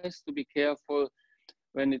wise to be careful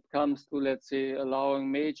when it comes to, let's say,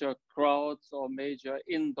 allowing major crowds or major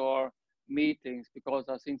indoor meetings, because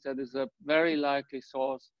I think that is a very likely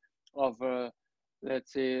source of,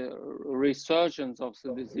 let's say, resurgence of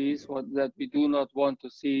the disease, that we do not want to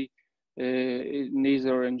see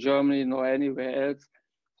neither in Germany nor anywhere else.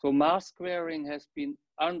 So mask wearing has been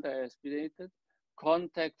underestimated.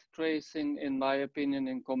 Contact tracing, in my opinion,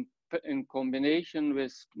 in combination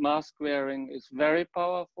with mask wearing is very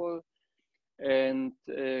powerful, and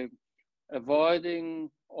avoiding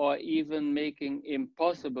or even making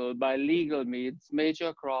impossible by legal means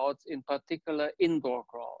major crowds, in particular indoor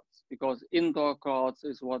crowds, because indoor crowds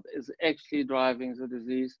is what is actually driving the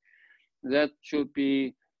disease. That should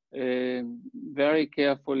be very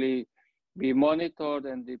carefully be monitored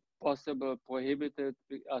and if possible prohibited.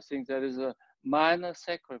 I think that is a minor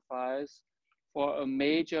sacrifice for a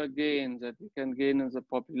major gain that we can gain in the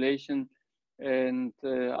population. And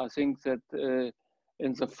I think that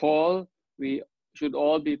in the fall, we should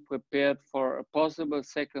all be prepared for a possible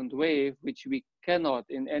second wave, which we cannot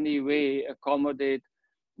in any way accommodate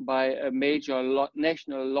by a major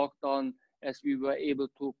national lockdown as we were able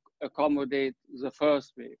to accommodate the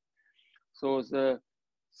first wave. So the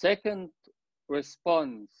second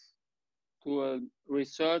response to a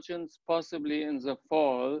resurgence, possibly in the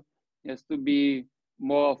fall, has to be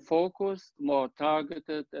more focused, more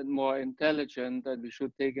targeted, and more intelligent, and we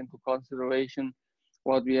should take into consideration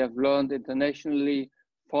what we have learned internationally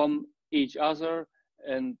from each other,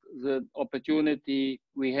 and the opportunity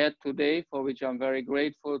we had today, for which I'm very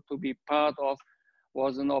grateful to be part of,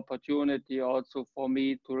 was an opportunity also for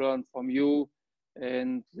me to learn from you.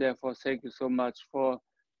 And therefore, thank you so much for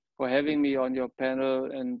having me on your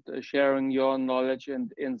panel and sharing your knowledge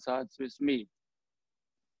and insights with me.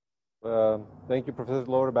 Thank you, Professor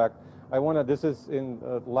Lauterbach. This is in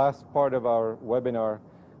the last part of our webinar,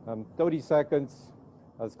 30 seconds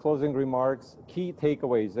as closing remarks, key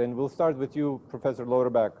takeaways, and we'll start with you, Professor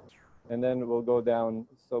Lauterbach, and then we'll go down.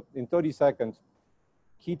 So in 30 seconds,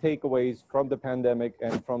 key takeaways from the pandemic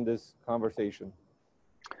and from this conversation.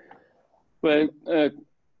 Well,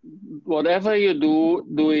 whatever you do,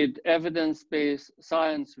 do it evidence-based,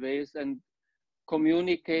 science-based, and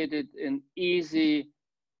communicate it in easy,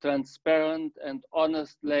 transparent, and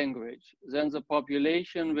honest language. Then the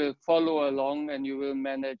population will follow along and you will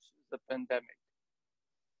manage the pandemic.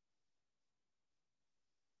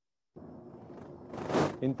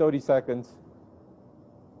 In 30 seconds.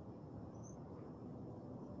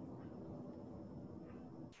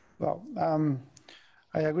 Well,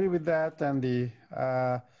 I agree with that, and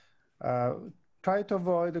try to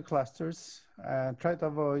avoid the clusters, try to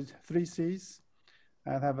avoid 3 C's,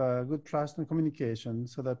 and have a good trust and communication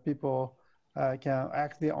so that people can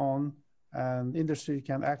act their own and industry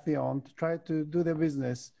can act their own to try to do their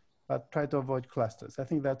business, but try to avoid clusters. I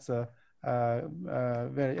think that's a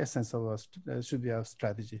very essential, should be our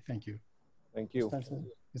strategy. Thank you. Thank you.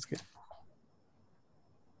 It's good.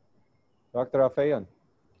 Dr. Afeyan.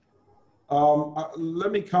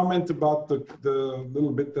 Let me comment about the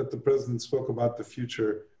little bit that the president spoke about the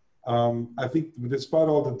future. I think despite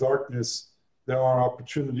all the darkness, there are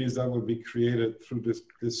opportunities that will be created through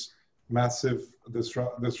this massive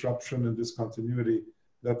disruption and discontinuity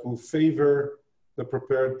that will favor the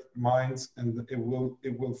prepared minds, and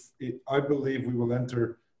I believe we will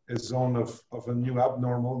enter a zone of a new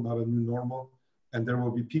abnormal, not a new normal, and there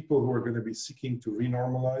will be people who are going to be seeking to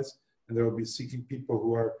renormalize, and there will be seeking people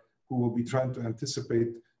who will be trying to anticipate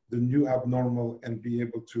the new abnormal and be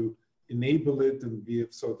able to enable it, and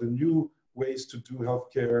so the new ways to do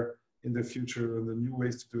healthcare in the future and the new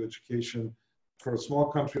ways to do education. For a small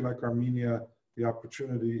country like Armenia, the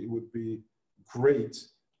opportunity would be great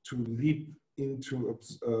to leap into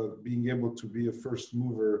being able to be a first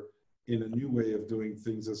mover in a new way of doing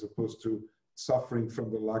things, as opposed to suffering from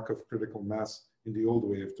the lack of critical mass in the old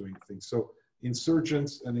way of doing things. So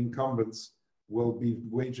insurgents and incumbents will be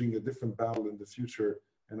waging a different battle in the future.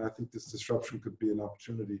 And I think this disruption could be an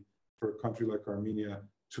opportunity for a country like Armenia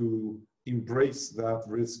to embrace that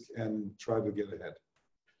risk and try to get ahead.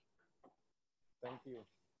 Thank you.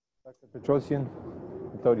 Dr. Petrosian,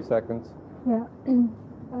 30 seconds. Yeah.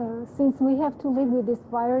 Since we have to live with this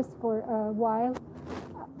virus for a while,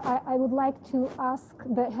 I would like to ask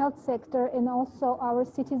the health sector and also our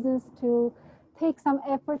citizens to take some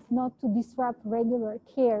efforts not to disrupt regular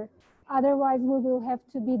care. Otherwise, we will have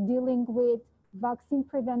to be dealing with vaccine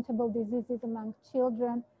preventable diseases among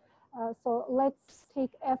children. So let's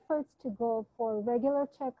take efforts to go for regular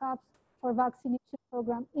checkups, for vaccination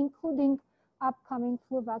program, including upcoming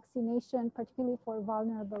flu vaccination, particularly for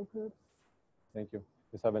vulnerable groups. Thank you.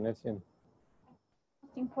 Ms. Avanesyan.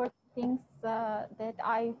 Most important things that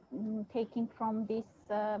I'm taking from this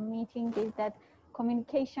meeting is that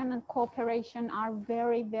communication and cooperation are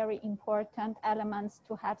very, very important elements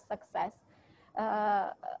to have success.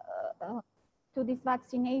 To this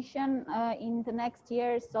vaccination in the next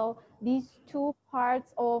year. So these two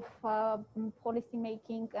parts of policy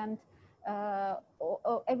making and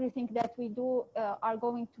everything that we do are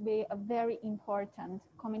going to be very important,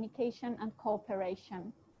 communication and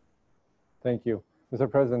cooperation. Thank you. Mr.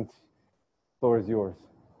 President, the floor is yours.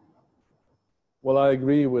 Well, I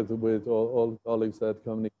agree with all colleagues said,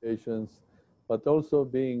 communications, but also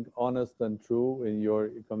being honest and true in your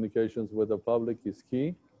communications with the public is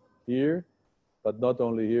key here, but not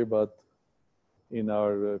only here, but in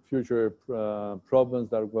our future problems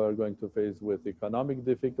that we're going to face with economic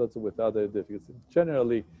difficulties, with other difficulties.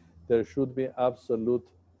 Generally, there should be absolute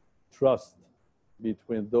trust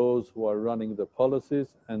between those who are running the policies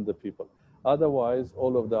and the people. Otherwise,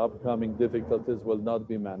 all of the upcoming difficulties will not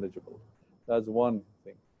be manageable. That's one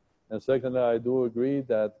thing. And secondly, I do agree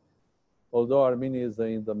that although Armenia is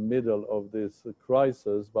in the middle of this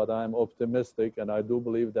crisis, but I'm optimistic, and I do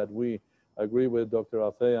believe that we agree with Dr.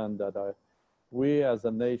 Afeyan that we as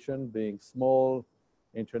a nation, being small,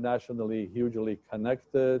 internationally hugely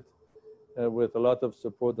connected, with a lot of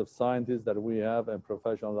support of scientists that we have and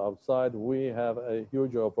professionals outside, we have a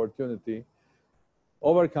huge opportunity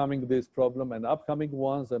overcoming this problem and upcoming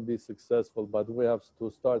ones and be successful. But we have to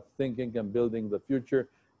start thinking and building the future,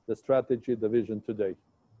 the strategy, the vision today.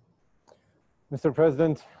 Mr.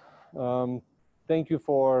 President, thank you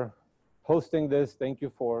for hosting this. Thank you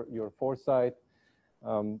for your foresight.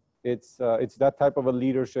 It's that type of a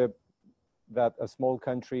leadership that a small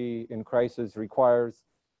country in crisis requires.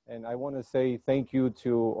 And I want to say thank you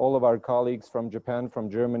to all of our colleagues from Japan, from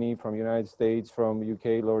Germany, from United States, from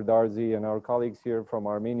UK, Lord Darzi, and our colleagues here from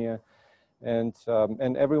Armenia, and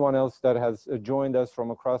everyone else that has joined us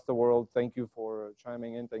from across the world. Thank you for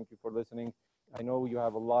chiming in. Thank you for listening. I know you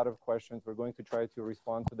have a lot of questions. We're going to try to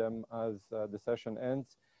respond to them as the session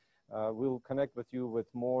ends. We'll connect with you with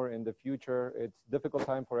more in the future. It's a difficult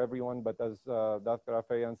time for everyone, but as Dr.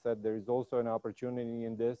 Afeyan said, there is also an opportunity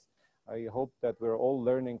in this. I hope that we're all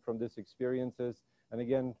learning from these experiences. And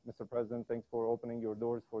again, Mr. President, thanks for opening your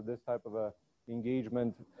doors for this type of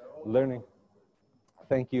engagement, learning.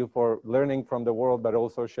 Thank you for learning from the world, but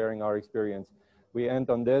also sharing our experience. We end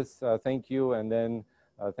on this. Thank you. And then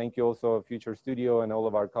thank you also Future Studio and all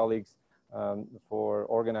of our colleagues for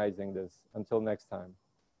organizing this. Until next time.